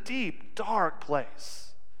was in a deep, dark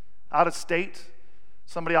place, out of state,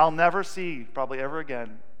 somebody I'll never see probably ever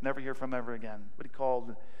again, never hear from ever again. But he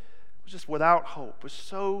called, was just without hope,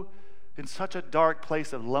 was in such a dark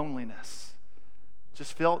place of loneliness,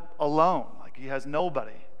 just felt alone, like he has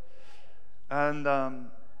nobody. And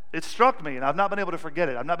it struck me, and I've not been able to forget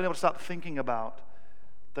it. I've not been able to stop thinking about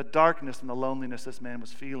the darkness and the loneliness this man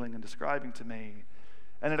was feeling and describing to me.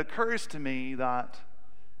 And it occurs to me that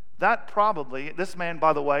probably, this man,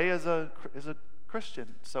 by the way, is a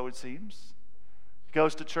Christian, so it seems. He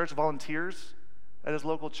goes to church, volunteers at his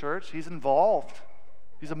local church. He's involved.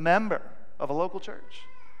 He's a member of a local church.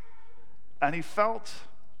 And he felt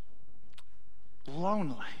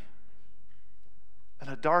lonely in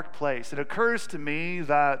a dark place. It occurs to me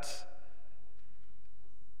that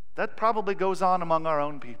probably goes on among our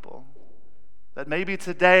own people. That maybe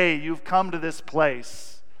today you've come to this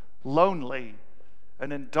place lonely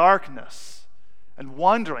and in darkness and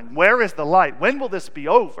wondering, where is the light? When will this be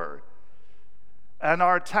over? And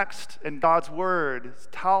our text in God's Word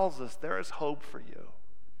tells us there is hope for you.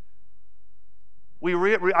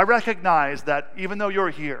 I recognize that even though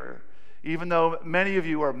you're here, even though many of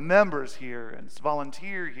you are members here and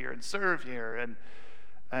volunteer here and serve here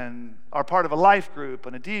and are part of a life group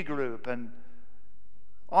and a D group, and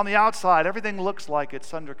on the outside everything looks like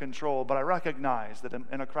it's under control, but I recognize that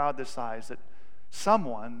in a crowd this size that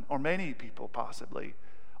someone, or many people possibly,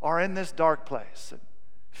 are in this dark place and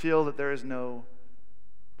feel that there is no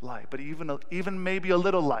light, but even maybe a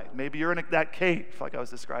little light. Maybe you're in that cave like I was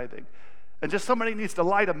describing, and just somebody needs to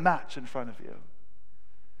light a match in front of you.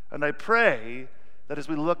 And I pray that as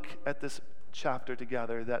we look at this chapter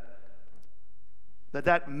together,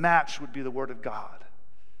 that match would be the Word of God.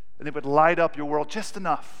 And it would light up your world just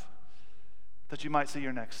enough that you might see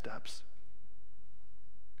your next steps.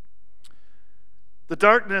 The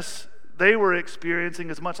darkness they were experiencing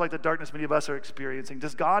is much like the darkness many of us are experiencing.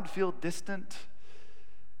 Does God feel distant?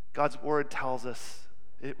 God's Word tells us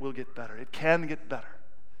it will get better. It can get better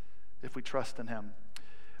if we trust in Him.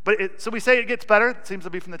 So we say it gets better. It seems to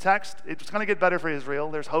be from the text. It's going to get better for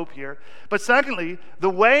Israel. There's hope here. But secondly, the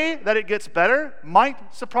way that it gets better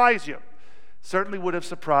might surprise you. Certainly would have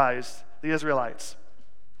surprised the Israelites.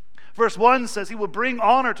 Verse 1 says, He will bring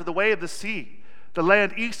honor to the way of the sea, the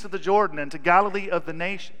land east of the Jordan, and to Galilee of the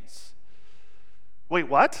nations. Wait,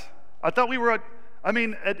 what? I thought we were,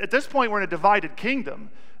 at this point we're in a divided kingdom.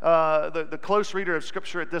 The close reader of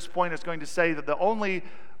Scripture at this point is going to say that the only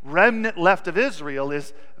remnant left of Israel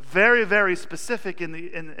is very, very specific in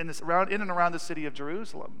and around the city of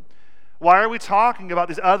Jerusalem. Why are we talking about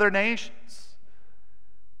these other nations?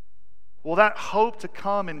 Well, that hope to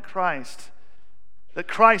come in Christ, that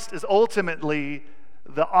Christ is ultimately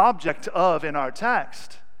the object of in our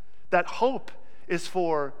text, that hope is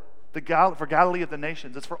for Galilee of the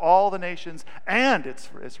nations. It's for all the nations, and it's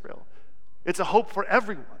for Israel. It's a hope for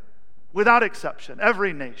everyone, without exception,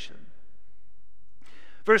 every nation.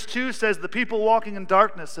 Verse 2 says, the people walking in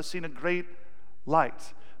darkness have seen a great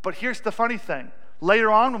light. But here's the funny thing.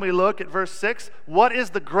 Later on, when we look at verse 6, what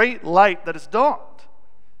is the great light that has dawned?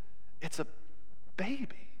 It's a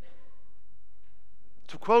baby.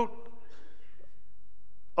 To quote,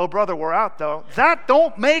 "Oh brother, we're out though," that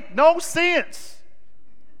don't make no sense.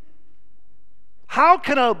 How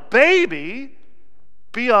can a baby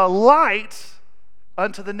be a light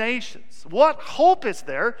unto the nations? What hope is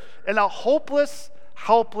there in a hopeless,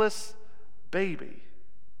 helpless baby?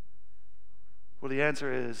 Well, the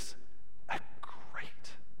answer is a great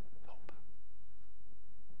hope.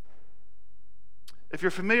 If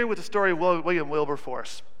you're familiar with the story of William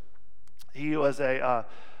Wilberforce, he was a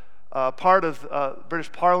part of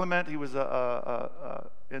British Parliament. He was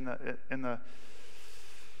in the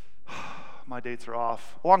my dates are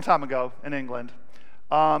off, a long time ago in England,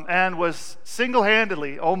 and was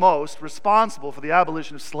single-handedly, almost, responsible for the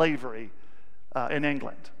abolition of slavery in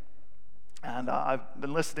England. And I've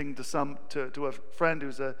been listening to a friend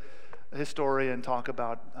who's a historian talk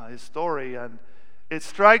about his story, and it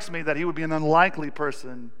strikes me that he would be an unlikely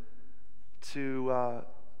person to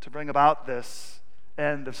bring about this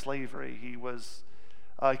end of slavery. He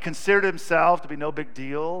considered himself to be no big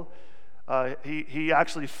deal. He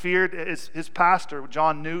actually feared his pastor,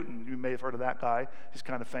 John Newton, you may have heard of that guy, he's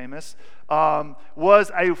kind of famous,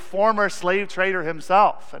 was a former slave trader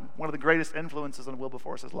himself and one of the greatest influences on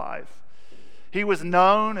Wilberforce's life. He was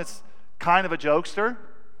known as kind of a jokester.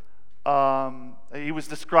 He was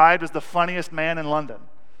described as the funniest man in London,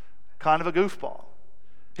 kind of a goofball.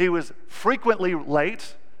 He was frequently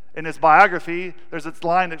late. In his biography, there's this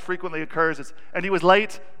line that frequently occurs, and he was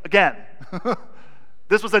late again.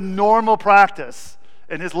 This was a normal practice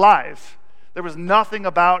in his life. There was nothing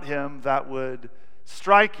about him that would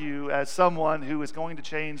strike you as someone who is going to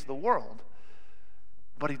change the world.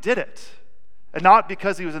 But he did it. And not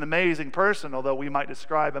because he was an amazing person, although we might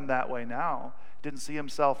describe him that way now. He didn't see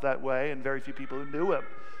himself that way, and very few people who knew him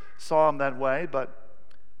saw him that way. But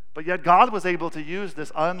yet God was able to use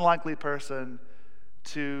this unlikely person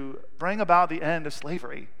to bring about the end of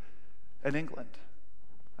slavery in England.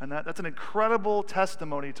 And that's an incredible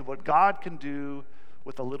testimony to what God can do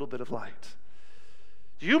with a little bit of light.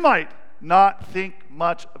 You might not think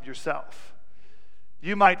much of yourself.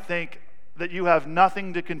 You might think that you have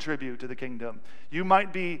nothing to contribute to the kingdom. You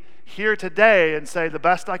might be here today and say, the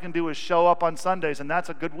best I can do is show up on Sundays, and that's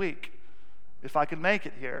a good week, if I can make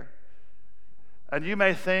it here. And you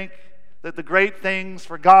may think that the great things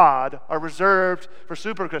for God are reserved for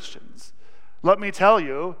super Christians. Let me tell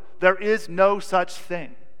you, there is no such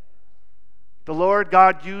thing. The Lord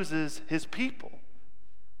God uses His people.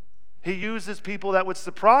 He uses people that would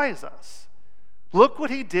surprise us. Look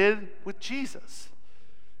what He did with Jesus.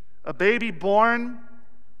 A baby born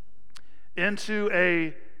into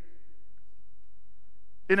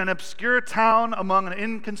in an obscure town among an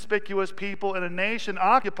inconspicuous people in a nation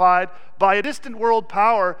occupied by a distant world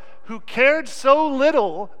power who cared so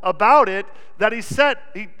little about it that he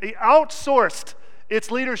outsourced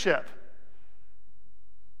its leadership.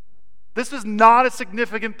 This is not a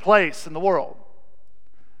significant place in the world.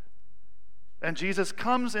 And Jesus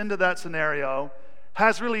comes into that scenario,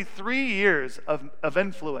 has really 3 years of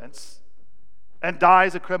influence, and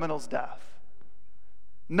dies a criminal's death.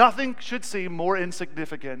 Nothing should seem more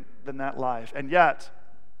insignificant than that life. And yet,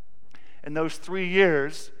 In those 3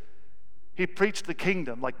 years, he preached the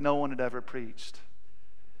kingdom like no one had ever preached.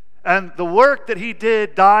 And the work that he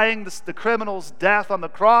did, dying the criminal's death on the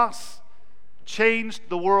cross, changed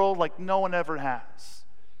the world like no one ever has.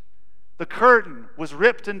 The curtain was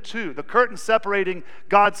ripped in two, the curtain separating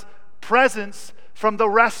God's presence from the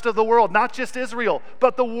rest of the world, not just Israel,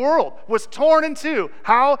 but the world was torn in two.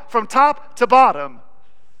 How? From top to bottom.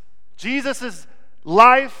 Jesus'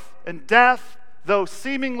 life and death, though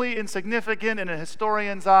seemingly insignificant in a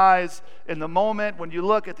historian's eyes, in the moment when you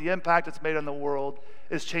look at the impact it's made on the world,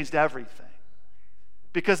 it's changed everything.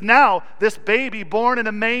 Because now, this baby born in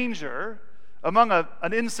a manger among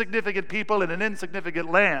an insignificant people in an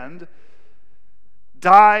insignificant land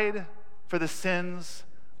died for the sins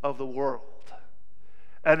of the world.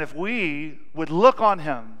 And if we would look on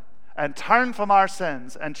him and turn from our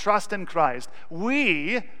sins and trust in Christ,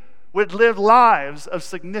 we would live lives of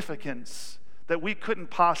significance that we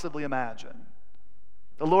couldn't possibly imagine.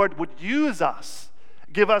 The Lord would use us,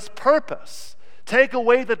 give us purpose, take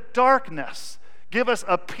away the darkness, give us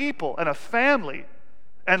a people and a family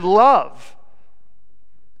and love.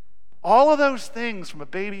 All of those things from a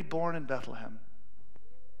baby born in Bethlehem.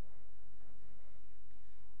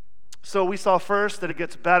 So we saw first that it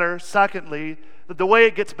gets better. Secondly, that the way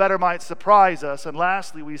it gets better might surprise us. And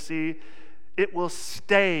lastly, we see it will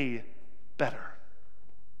stay better.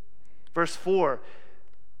 Verse 4.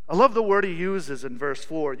 I love the word he uses in verse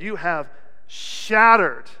 4. You have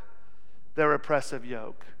shattered their oppressive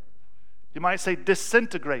yoke. You might say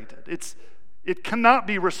disintegrated. It cannot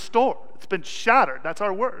be restored. It's been shattered. That's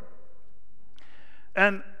our word.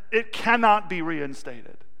 And it cannot be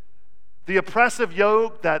reinstated. The oppressive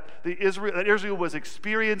yoke that Israel was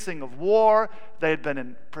experiencing of war, they had been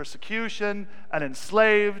in persecution and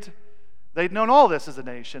enslaved. They'd known all this as a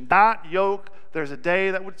nation. That yoke, there's a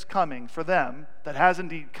day that was coming for them that has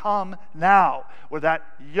indeed come now, where that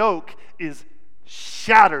yoke is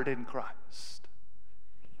shattered in Christ.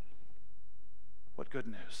 What good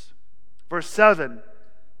news. Verse 7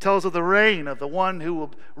 tells of the reign of the one who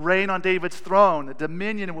will reign on David's throne. The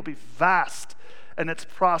dominion will be vast, and its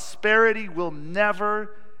prosperity will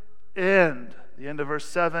never end. The end of verse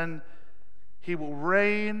 7, he will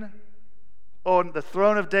reign on the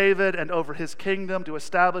throne of David and over his kingdom to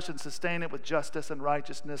establish and sustain it with justice and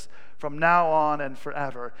righteousness from now on and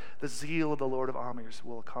forever. The zeal of the Lord of armies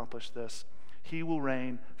will accomplish this. He will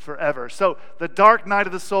reign forever. So the dark night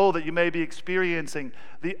of the soul that you may be experiencing,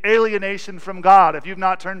 the alienation from God, if you've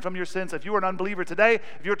not turned from your sins, if you are an unbeliever today,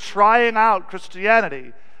 if you're trying out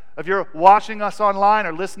Christianity, if you're watching us online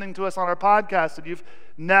or listening to us on our podcast and you've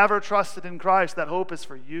never trusted in Christ, that hope is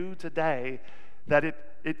for you today, that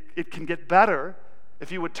it can get better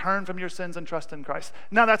if you would turn from your sins and trust in Christ.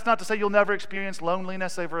 Now, that's not to say you'll never experience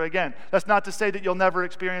loneliness ever again. That's not to say that you'll never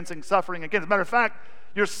experience suffering again. As a matter of fact,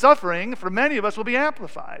 your suffering, for many of us, will be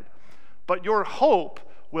amplified. But your hope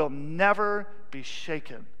will never be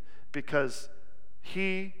shaken because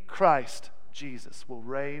he, Christ, Jesus, will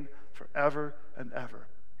reign forever and ever.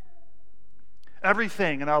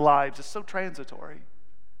 Everything in our lives is so transitory.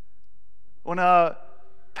 When a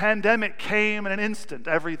pandemic came in an instant,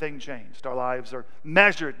 everything changed. Our lives are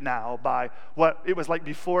measured now by what it was like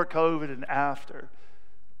before COVID and after.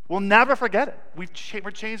 We'll never forget it.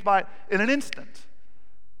 We're changed by it in an instant.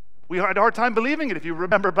 We had a hard time believing it. If you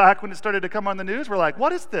remember back when it started to come on the news, we're like,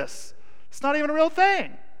 what is this? It's not even a real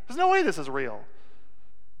thing. There's no way this is real.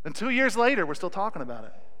 And 2 years later, we're still talking about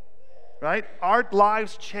it. Right? Our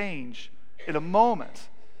lives change in a moment.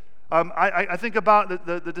 I think about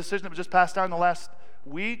the decision that was just passed down in the last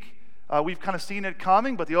week. We've kind of seen it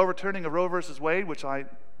coming, but the overturning of Roe versus Wade, which I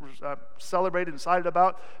celebrated and excited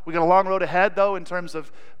about. We got a long road ahead, though, in terms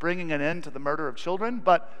of bringing an end to the murder of children.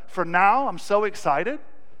 But for now, I'm so excited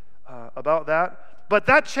about that. But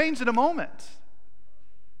that changed in a moment.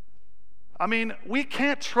 I mean, we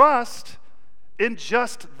can't trust in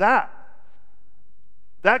just that.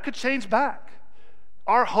 That could change back.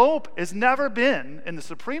 Our hope has never been in the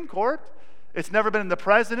Supreme Court. It's never been in the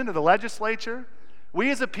president or the legislature. We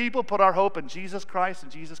as a people put our hope in Jesus Christ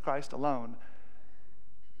and Jesus Christ alone.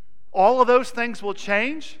 All of those things will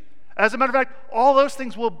change. As a matter of fact, all those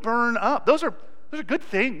things will burn up. Those are good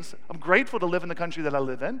things. I'm grateful to live in the country that I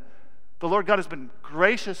live in. The Lord God has been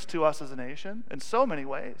gracious to us as a nation in so many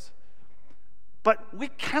ways. But we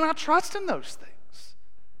cannot trust in those things.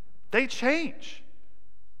 They change.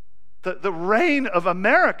 The reign of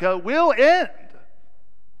America will end,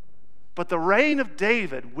 but the reign of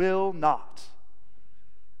David will not.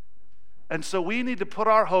 And so we need to put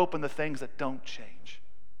our hope in the things that don't change,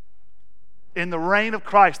 in the reign of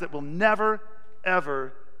Christ that will never,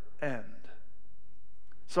 ever end.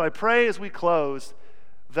 So I pray as we close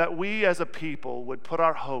that we as a people would put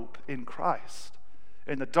our hope in Christ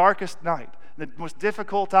in the darkest night, in the most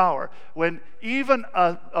difficult hour, when even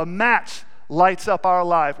a match lights up our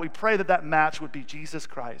life. We pray that that match would be Jesus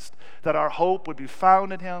Christ, that our hope would be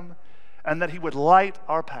found in him, and that he would light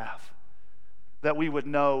our path, that we would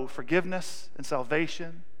know forgiveness and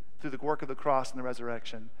salvation through the work of the cross and the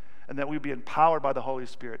resurrection, and that we would be empowered by the Holy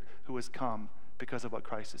Spirit who has come because of what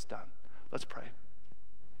Christ has done. Let's pray.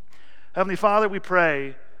 Heavenly Father, we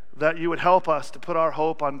pray that you would help us to put our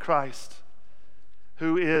hope on Christ,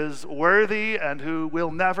 who is worthy and who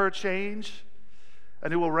will never change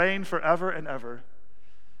and who will reign forever and ever.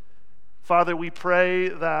 Father, we pray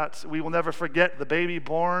that we will never forget the baby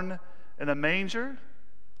born in a manger,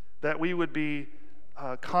 that we would be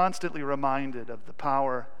constantly reminded of the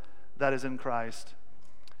power that is in Christ,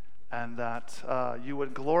 and that you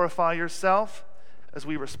would glorify yourself as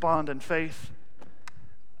we respond in faith.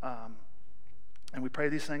 And we pray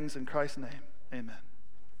these things in Christ's name. Amen.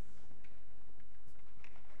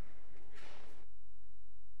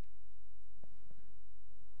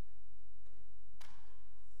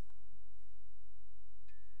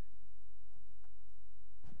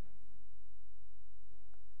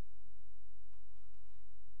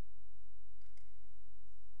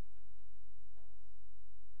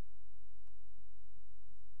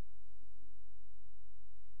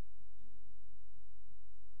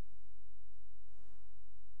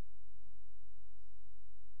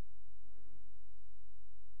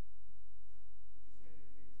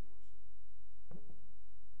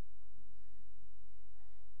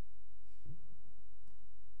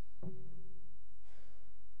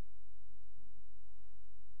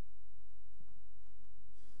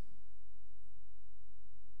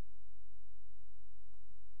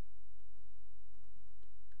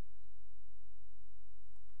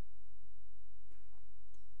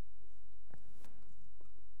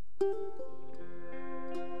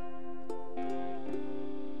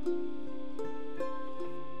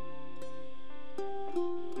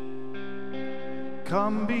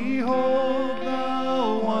 Come behold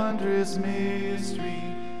the wondrous mystery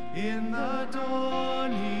in the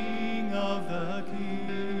dawning of the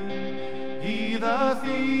King. He, the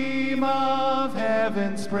theme of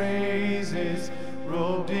heaven's praises,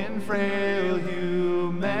 robed in frail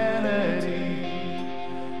humanity.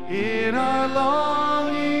 In our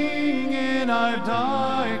longing, in our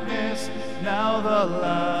darkness, now the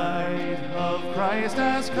light of Christ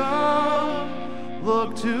has come.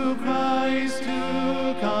 Look to Christ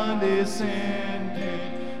who condescended,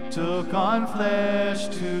 took on flesh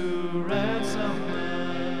to ransom us.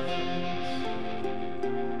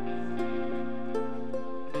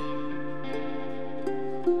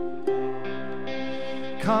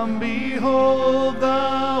 Come behold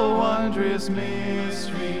the wondrous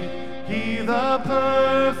mystery, he the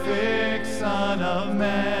perfect Son of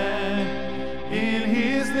Man. In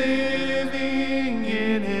his living,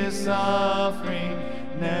 in his suffering,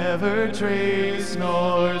 never trace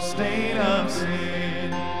nor stain of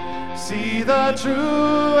sin. See the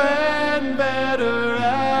true and better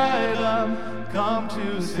Adam come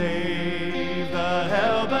to save the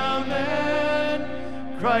hell-bound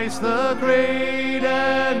man. Christ the great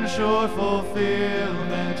and sure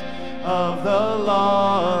fulfillment of the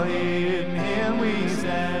law, in him we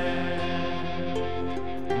stand.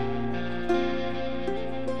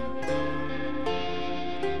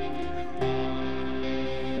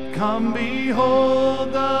 Come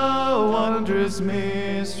behold the wondrous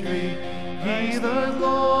mystery, he the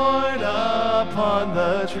Lord upon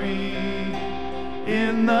the tree.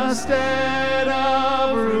 In the stead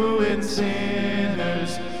of ruined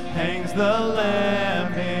sinners hangs the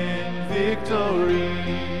Lamb in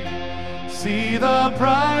victory. See the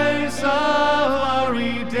price of our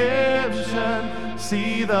redemption,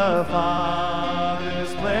 see the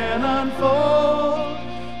Father's plan unfold,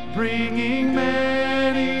 bringing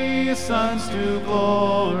many sons to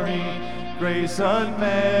glory, grace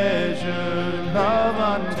unmeasured, love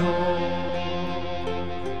untold.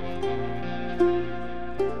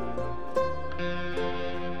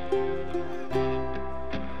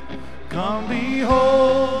 Come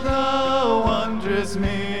behold the wondrous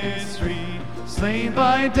mystery, slain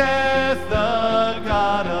by death, the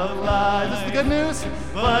God of life. This is the good news.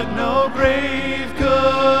 But no grave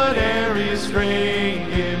could e'er restrain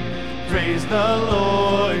him. Praise the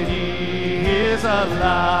Lord, he is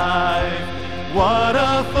alive. What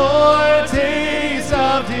a foretaste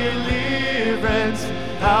of deliverance,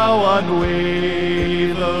 how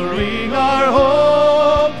unwavering our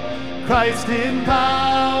hope. Christ in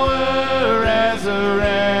power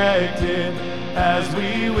resurrected, as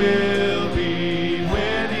we will be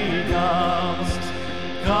when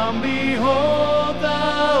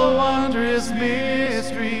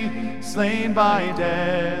slain by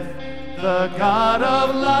death, the God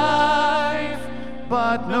of life,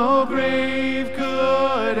 but no grave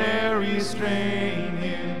could e'er restrain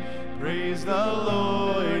him. Praise the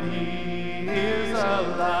Lord, he is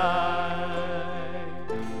alive.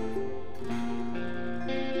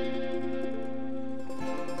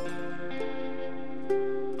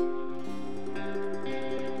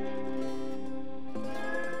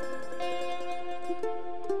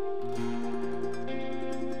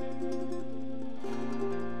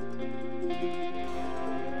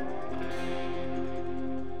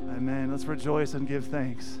 Amen. Let's rejoice and give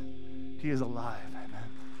thanks. He is alive. Amen.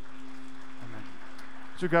 Amen.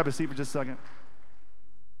 Should we grab a seat for just a second?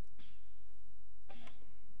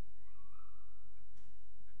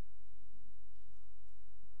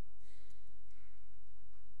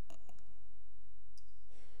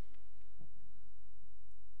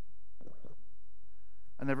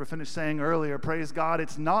 I never finished saying earlier, praise God,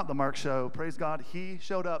 it's not the Mark Show. Praise God, he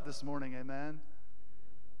showed up this morning. Amen.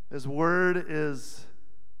 His word is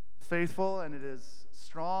faithful, and it is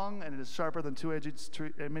strong, and it is sharper than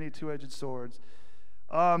many two-edged swords.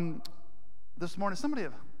 This morning,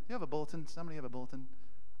 you have a bulletin? Somebody have a bulletin?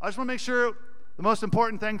 I just want to make sure the most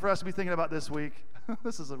important thing for us to be thinking about this week,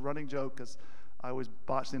 this is a running joke because I always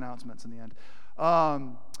botch the announcements in the end.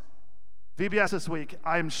 VBS this week.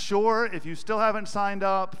 I'm sure if you still haven't signed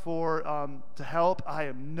up for to help, I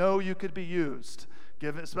know you could be used.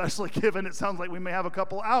 Especially given it sounds like we may have a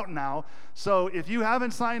couple out now. So if you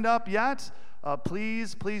haven't signed up yet,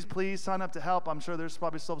 please sign up to help. I'm sure there's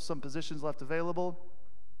probably still some positions left available.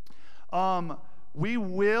 We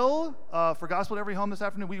will, for Gospel at Every Home this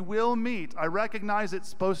afternoon, we will meet. I recognize it's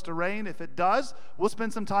supposed to rain. If it does, we'll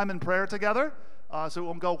spend some time in prayer together. So it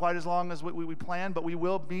won't go quite as long as we planned, but we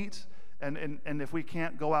will meet. And if we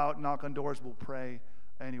can't go out and knock on doors, we'll pray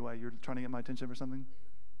anyway. You're trying to get my attention for something?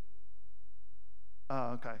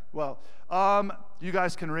 Oh, okay. Well, you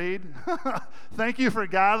guys can read. Thank you for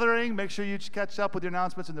gathering. Make sure you catch up with your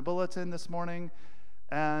announcements in the bulletin this morning.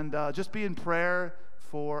 And just be in prayer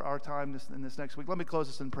for our time in this next week. Let me close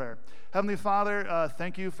this in prayer. Heavenly Father,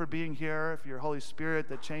 thank you for being here, for your Holy Spirit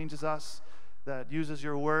that changes us, that uses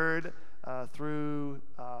your word through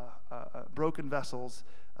broken vessels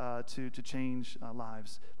to change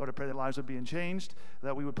lives. Lord, I pray that lives would be changed,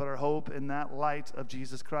 that we would put our hope in that light of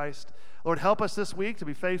Jesus Christ. Lord, help us this week to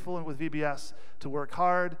be faithful and with VBS to work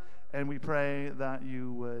hard, and we pray that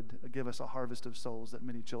you would give us a harvest of souls, that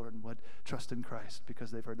many children would trust in Christ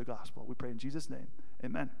because they've heard the gospel. We pray in Jesus' name.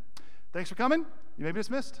 Amen. Thanks for coming. You may be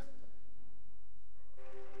dismissed.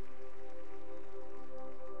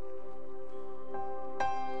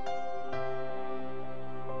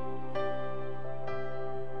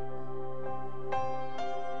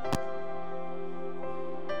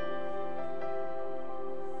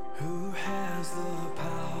 Who has the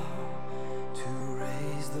power to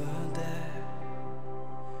raise the dead?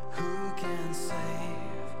 Who can save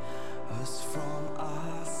us from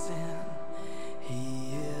our sin?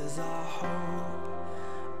 He is our hope,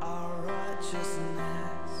 our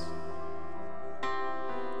righteousness.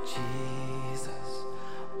 Jesus,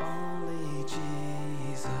 only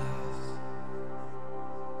Jesus.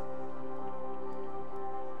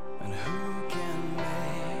 And who can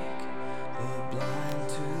make the blind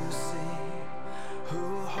to see? Who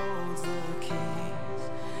holds the keys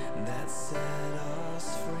that set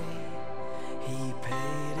us free? He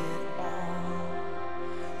paid it all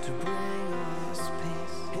to bring us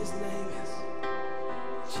peace. His name is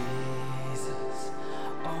Jesus,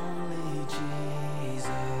 only Jesus.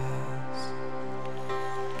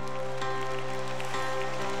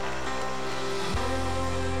 Holy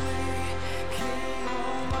King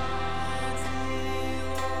Almighty,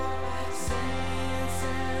 Lord, saints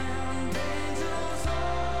and angels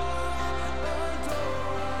all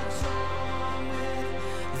adore, join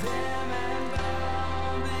with them and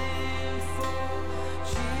bow before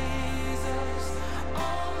Jesus,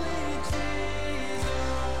 only Jesus.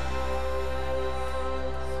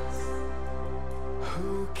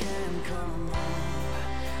 Who can command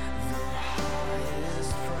the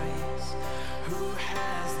highest praise? Who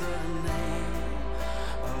has